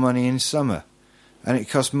cost more money in summer. And it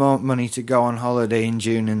costs more money to go on holiday in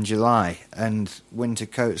June and July. And winter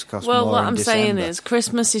coats cost Well, more what in I'm December. saying is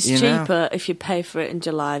Christmas is You know? cheaper if you pay for it in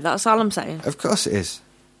July. That's all I'm saying. Of course it is.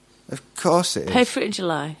 Of course it is. Pay for it in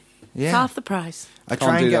July. It's Yeah. half the price. I Can't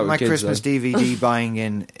try do and that get with my kids, Christmas though. DVD buying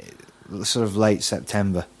in sort of late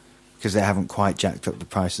September. Because they haven't quite jacked up the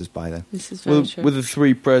prices by then. This is very Well, true. with the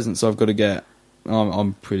 3 presents I've got to get,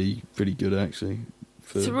 I'm pretty good actually.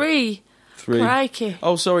 For 3. 3. Crikey.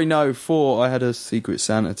 Oh, sorry, no, 4. I had a Secret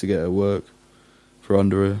Santa to get at work for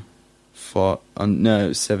under a... no, it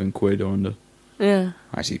was 7 quid or under. Yeah.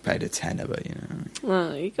 I actually paid a tenner, but you know.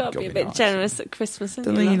 Well, you got to be a bit nice. generous at Christmas. Don't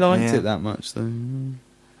haven't think he you, love? liked Yeah. it that much, though.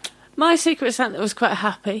 My Secret Santa was quite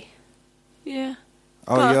happy. Yeah.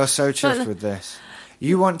 Oh, But- you're so but- chuffed with this.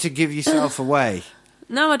 You want to give yourself away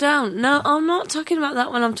No, I don't. No, I'm not talking about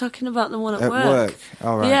that one. I'm talking about the one at at work.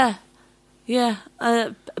 All right. Yeah. Yeah.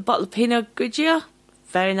 A bottle of Pinot Grigio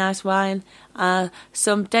very nice wine,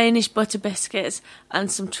 some Danish butter biscuits,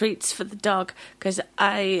 and some treats for the dog, because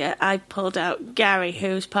I pulled out Gary,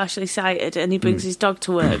 who's partially sighted, and he brings his dog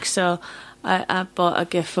to work, so I bought a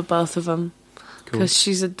gift for both of them, because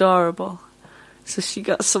she's adorable. So she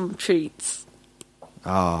got some treats.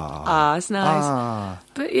 It's nice.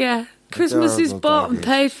 But yeah, Christmas is bought and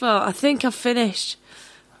paid for. I think I've finished.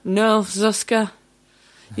 No, Zuska.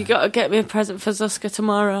 You got to get me a present for Zuska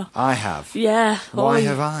tomorrow. I have. Yeah. Why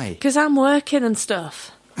have I? Because I'm working and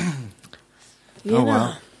stuff.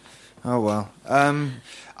 Well.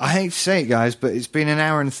 I hate to say it, guys, but it's been an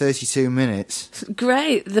hour and 32 minutes.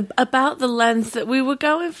 Great. About the length that we were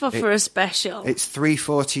going for a special. It's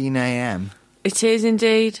 3:14 a.m. It is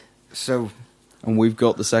indeed. And we've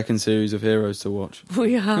got the second series of Heroes to watch.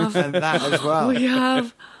 We have. And that as well. We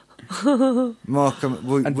have. More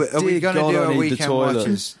are we going to do a weekend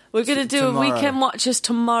watches? We're going to do a weekend watches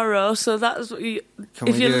tomorrow, so that's what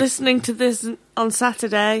if you're listening to this on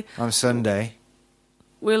Saturday. On Sunday.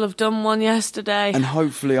 We'll have done one yesterday. And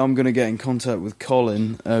hopefully I'm going to get in contact with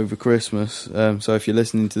Colin over Christmas. So if you're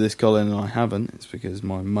listening to this, Colin, and I haven't, it's because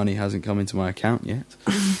my money hasn't come into my account yet.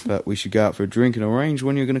 But we should go out for a drink and arrange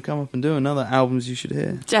when you're going to come up and do another Albums You Should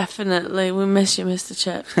Hear. Definitely. We miss you, Mr.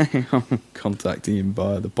 Chip. I'm contacting him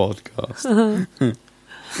via the podcast.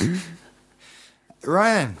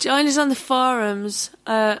 Ryan. Join us on the forums,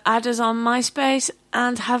 add us on MySpace,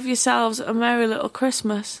 and have yourselves a merry little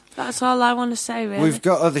Christmas. That's all I want to say, really. We've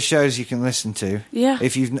got other shows you can listen to. Yeah.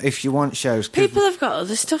 If you want shows. People have got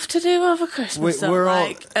other stuff to do over Christmas.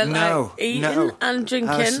 Like eating and drinking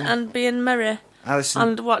Alison, and being merry. Alison,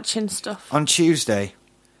 and watching stuff. On Tuesday,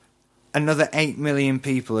 another 8 million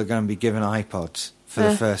people are going to be given iPods for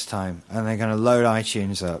the first time. And they're going to load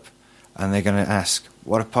iTunes up. And they're going to ask,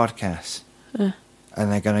 what a podcast. And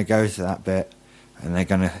they're going to go to that bit, and they're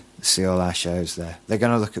going to see all our shows there. They're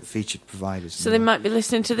going to look at featured providers. So they might be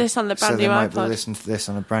listening to this on the brand new iPod. So they might be listening to this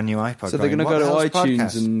on a brand new iPod. So they're going to go to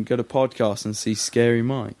iTunes and go to podcasts and see Scary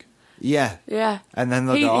Mike. Yeah. Yeah. And then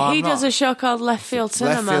they'll go, he does a show called Left Field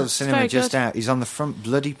Cinema. Left Field Cinema just out. He's on the front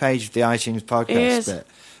bloody page of the iTunes podcast bit.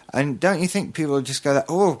 And don't you think people will just go,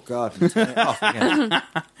 oh, God, and turn it off again?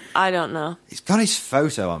 I don't know. He's got his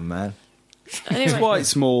photo on, man. Anyway. It's quite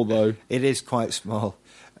small, though. It is quite small.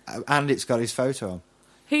 And it's got his photo on.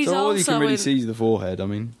 So all you can really see is the forehead, I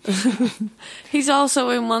mean. He's also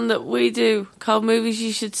in one that we do called Movies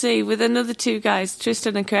You Should See with another two guys,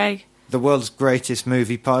 Tristan and Craig. The world's greatest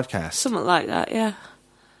movie podcast. Something like that, yeah.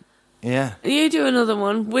 Yeah. You do another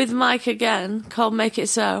one with Mike again called Make It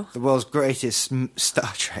So. The world's greatest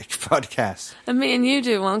Star Trek podcast. And me and you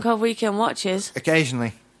do one called Weekend Watches.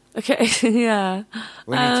 Occasionally. Okay, yeah.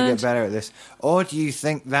 We need to get better at this. Or do you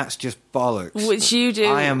think that's just bollocks? Which you do.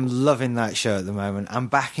 I am loving that show at the moment. I'm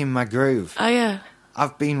back in my groove. Oh, yeah.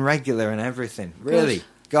 I've been regular and everything. Really. Good.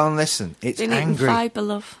 Go and listen. It's angry. Fibre,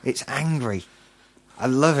 love. It's angry. I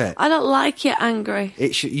love it. I don't like it angry.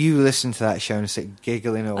 You listen to that show and sit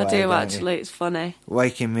giggling away. I do, actually. It's funny.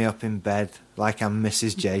 Waking me up in bed like I'm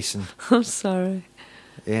Mrs. Jason. I'm sorry.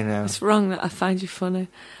 You know. It's wrong that I find you funny.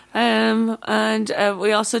 And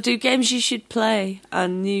we also do Games You Should Play, a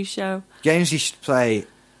new show. Games You Should Play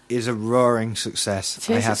is a roaring success,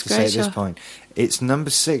 I have to say at this point. It's number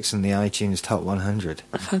 6 in the iTunes Top 100.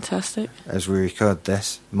 Fantastic. As we record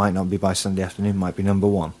this. Might not be by Sunday afternoon, might be number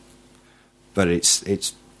 1. But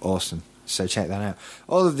it's awesome. So check that out.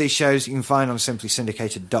 All of these shows you can find on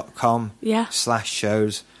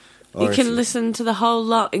simplysyndicated.com/shows. You can listen to the whole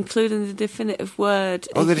lot, including the definitive word.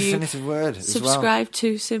 Oh, the definitive word as well. Subscribe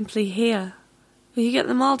to Simply Here. You get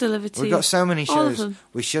them all delivered to you. We've got so many shows.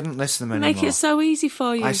 We shouldn't list them anymore. Make it so easy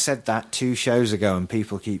for you. I said that 2 shows ago and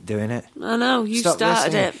people keep doing it. I know, you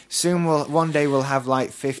started it. Soon one day we'll have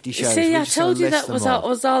like 50 shows. See, I told you that was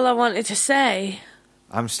all I wanted to say.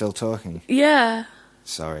 I'm still talking. Yeah.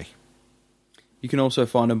 Sorry. You can also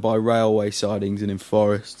find them by railway sidings and in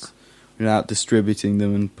forests. Out distributing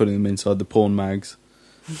them and putting them inside the porn mags.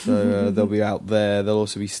 So they'll be out there. They'll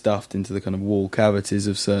also be stuffed into the kind of wall cavities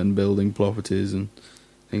of certain building properties and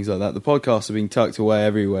things like that. The podcasts are being tucked away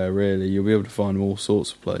everywhere, really. You'll be able to find them all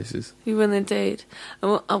sorts of places. You will indeed.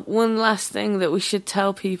 And one last thing that we should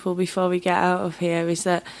tell people before we get out of here is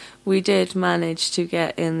that we did manage to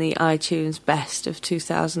get in the iTunes Best of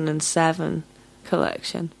 2007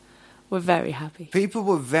 collection. We're very happy. People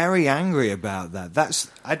were very angry about that.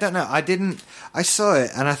 I don't know. I saw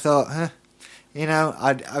it and I thought,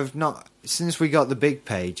 I've not, since we got the big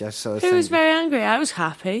page, I sort of Who was very angry? I was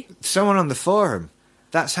happy. Someone on the forum.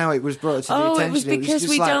 That's how it was brought to the attention. Oh, it was because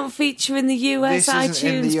we don't feature in the US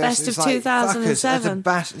iTunes Best of 2007.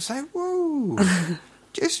 It's like, whoa.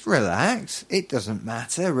 Just relax. It doesn't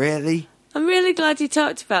matter, really. I'm really glad you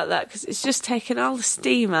talked about that because it's just taken all the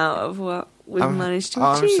steam out of what we've managed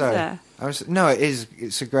to achieve there. No, it is.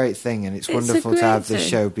 It's a greght thing, and it's wonderful to have this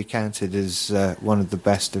show be counted as one of the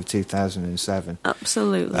best of 2007.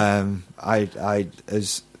 Absolutely.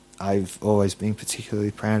 I've always been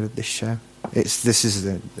particularly proud of this show. This is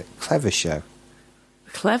the clever show.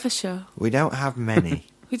 Clever show. We don't have many.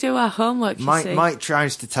 We do our homework. Mike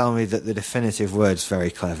tries to tell me that the definitive word's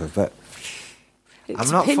very clever, but it's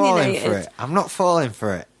I'm not falling for it. I'm not falling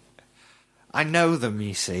for it. I know them,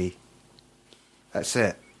 you see. That's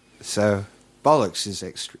it. So, bollocks is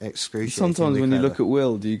excruciating. Sometimes when you look at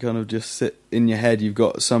Will, do you kind of just sit in your head, you've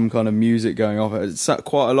got some kind of music going off.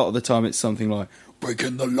 Quite a lot of the time it's something like,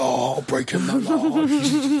 breaking the law, breaking the law,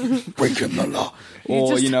 breaking the law.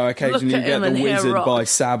 Or, occasionally you get The Wizard by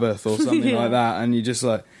Sabbath or something like that, and you're just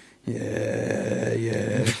like,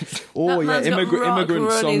 yeah. Or,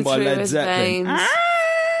 Immigrant Song by Led Zeppelin.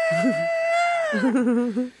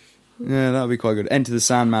 Yeah, that would be quite good. Enter the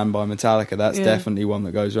Sandman by Metallica, that's definitely one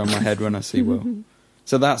that goes around my head when I see Will.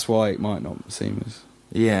 So that's why it might not seem as...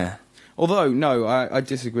 Yeah. Although, no, I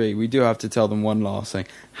disagree. We do have to tell them one last thing.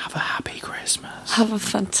 Have a happy Christmas. Have a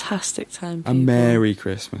fantastic time, people. A Merry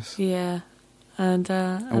Christmas. Yeah. And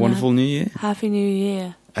a wonderful New Year. Happy New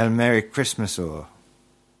Year. And a Merry Christmas, or...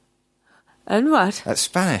 And what? That's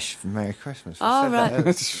Spanish for Merry Christmas. All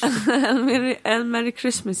right. El Merry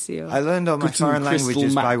Christmas, you. I learned all my foreign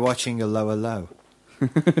languages by watching a Lower Low.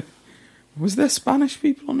 Was there Spanish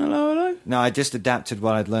people on the Lower Low? No, I just adapted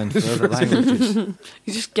what I'd learned for other languages.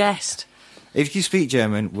 You just guessed. If you speak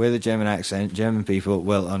German with a German accent, German people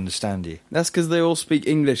will understand you. That's because they all speak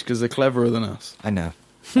English because they're cleverer than us. I know.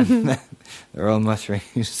 They're all muttering,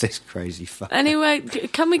 who's this crazy fuck? Anyway,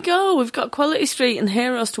 can we go? We've got Quality Street and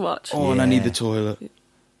Heroes to watch. Oh, and I need the toilet.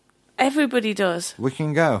 Everybody does. We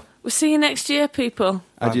can go. We'll see you next year, people.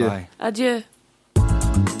 Adieu. Bye-bye. Adieu.